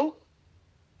Peru?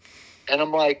 And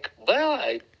I'm like, well,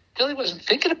 I really wasn't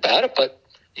thinking about it, but,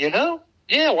 you know,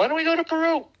 yeah, why don't we go to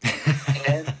Peru?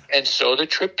 and so the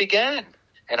trip began.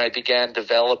 And I began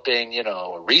developing, you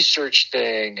know, a research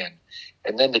thing.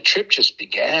 And then the trip just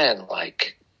began.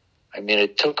 Like, I mean,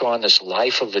 it took on this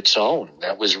life of its own.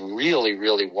 That was really,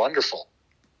 really wonderful.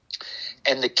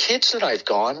 And the kids that I've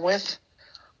gone with,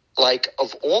 like,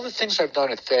 of all the things I've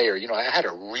done at Thayer, you know, I had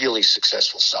a really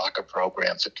successful soccer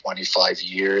program for 25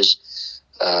 years,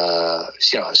 you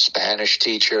know, a Spanish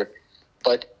teacher.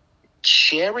 But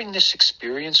sharing this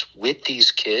experience with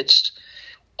these kids,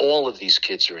 all of these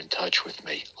kids are in touch with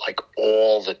me, like,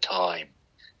 all the time.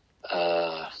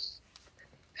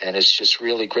 And it's just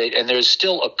really great. And there's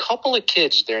still a couple of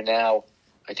kids, they're now,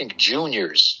 I think,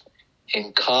 juniors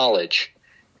in college.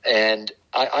 And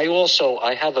I also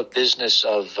have a business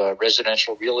of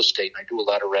residential real estate, and I do a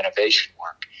lot of renovation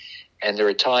work. And there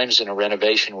are times in a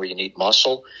renovation where you need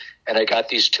muscle. And I got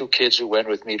these two kids who went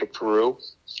with me to Peru,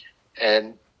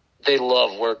 and they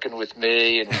love working with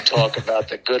me, and we talk about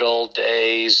the good old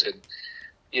days, and,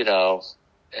 you know,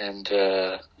 and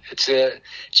it's a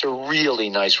really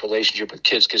nice relationship with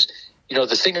kids because, you know,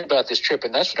 the thing about this trip,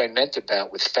 and that's what I meant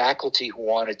about with faculty who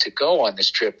wanted to go on this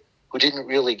trip who didn't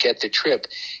really get the trip,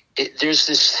 there's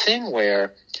this thing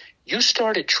where you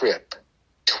start a trip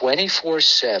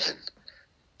 24/7,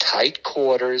 tight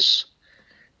quarters,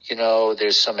 you know,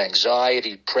 there's some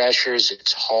anxiety, pressures,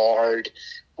 it's hard.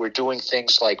 We're doing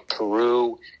things like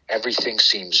Peru. Everything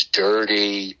seems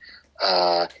dirty.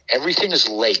 Everything is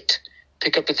late.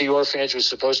 Pick up at the orphanage was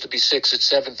supposed to be 6 at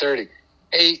 7:30.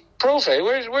 Hey, Profe,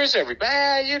 where's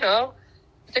everybody? You know,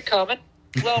 they're coming.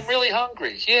 Well, I'm really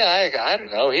hungry. Yeah, I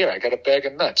don't know. Here, I got a bag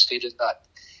of nuts. Eat a nut.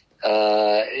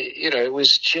 You know, it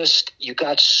was just, you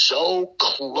got so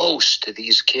close to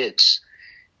these kids.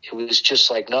 It was just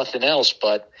like nothing else,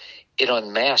 but it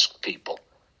unmasked people.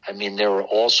 I mean, there were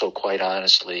also, quite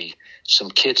honestly, some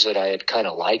kids that I had kind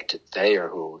of liked at Thayer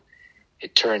who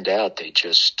it turned out they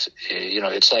just, you know,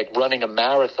 it's like running a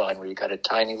marathon where you got a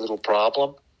tiny little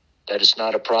problem that is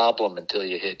not a problem until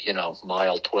you hit, you know,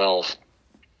 mile 12.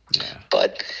 Yeah.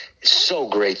 But it's so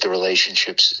great, the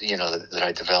relationships, you know, that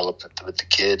I developed with the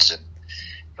kids. And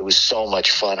it was so much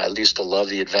fun. I used to love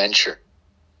the adventure.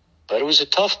 But it was a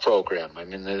tough program. I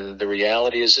mean, the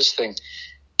reality is this thing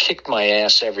kicked my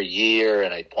ass every year,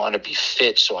 and I'd want to be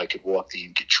fit so I could walk the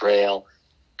Inca Trail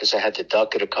because I had to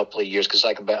duck it a couple of years because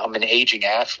I'm an aging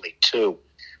athlete too.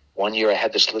 One year I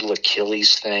had this little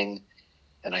Achilles thing,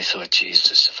 and I thought,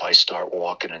 Jesus, if I start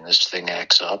walking and this thing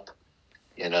acts up,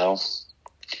 you know,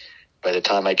 by the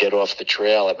time I get off the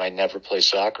trail, I might never play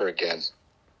soccer again.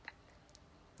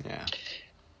 Yeah.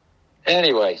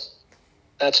 Anyway,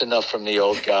 that's enough from the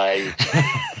old guy.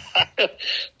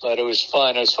 But it was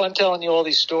fun. It was fun telling you all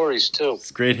these stories, too.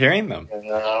 It's great hearing them. You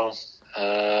know,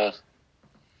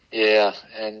 yeah.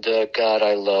 And, God,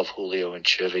 I love Julio and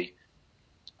Chivy.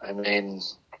 I mean,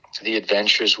 the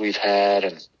adventures we've had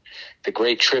and the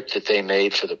great trip that they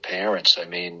made for the parents, I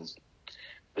mean,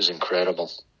 it was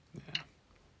incredible. Yeah.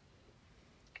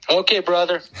 Okay,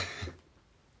 brother.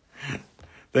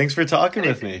 Thanks for talking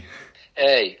with me.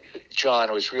 Hey, John,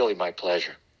 it was really my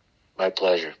pleasure. My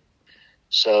pleasure.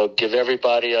 So give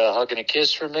everybody a hug and a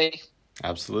kiss for me.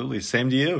 Absolutely. Same to you.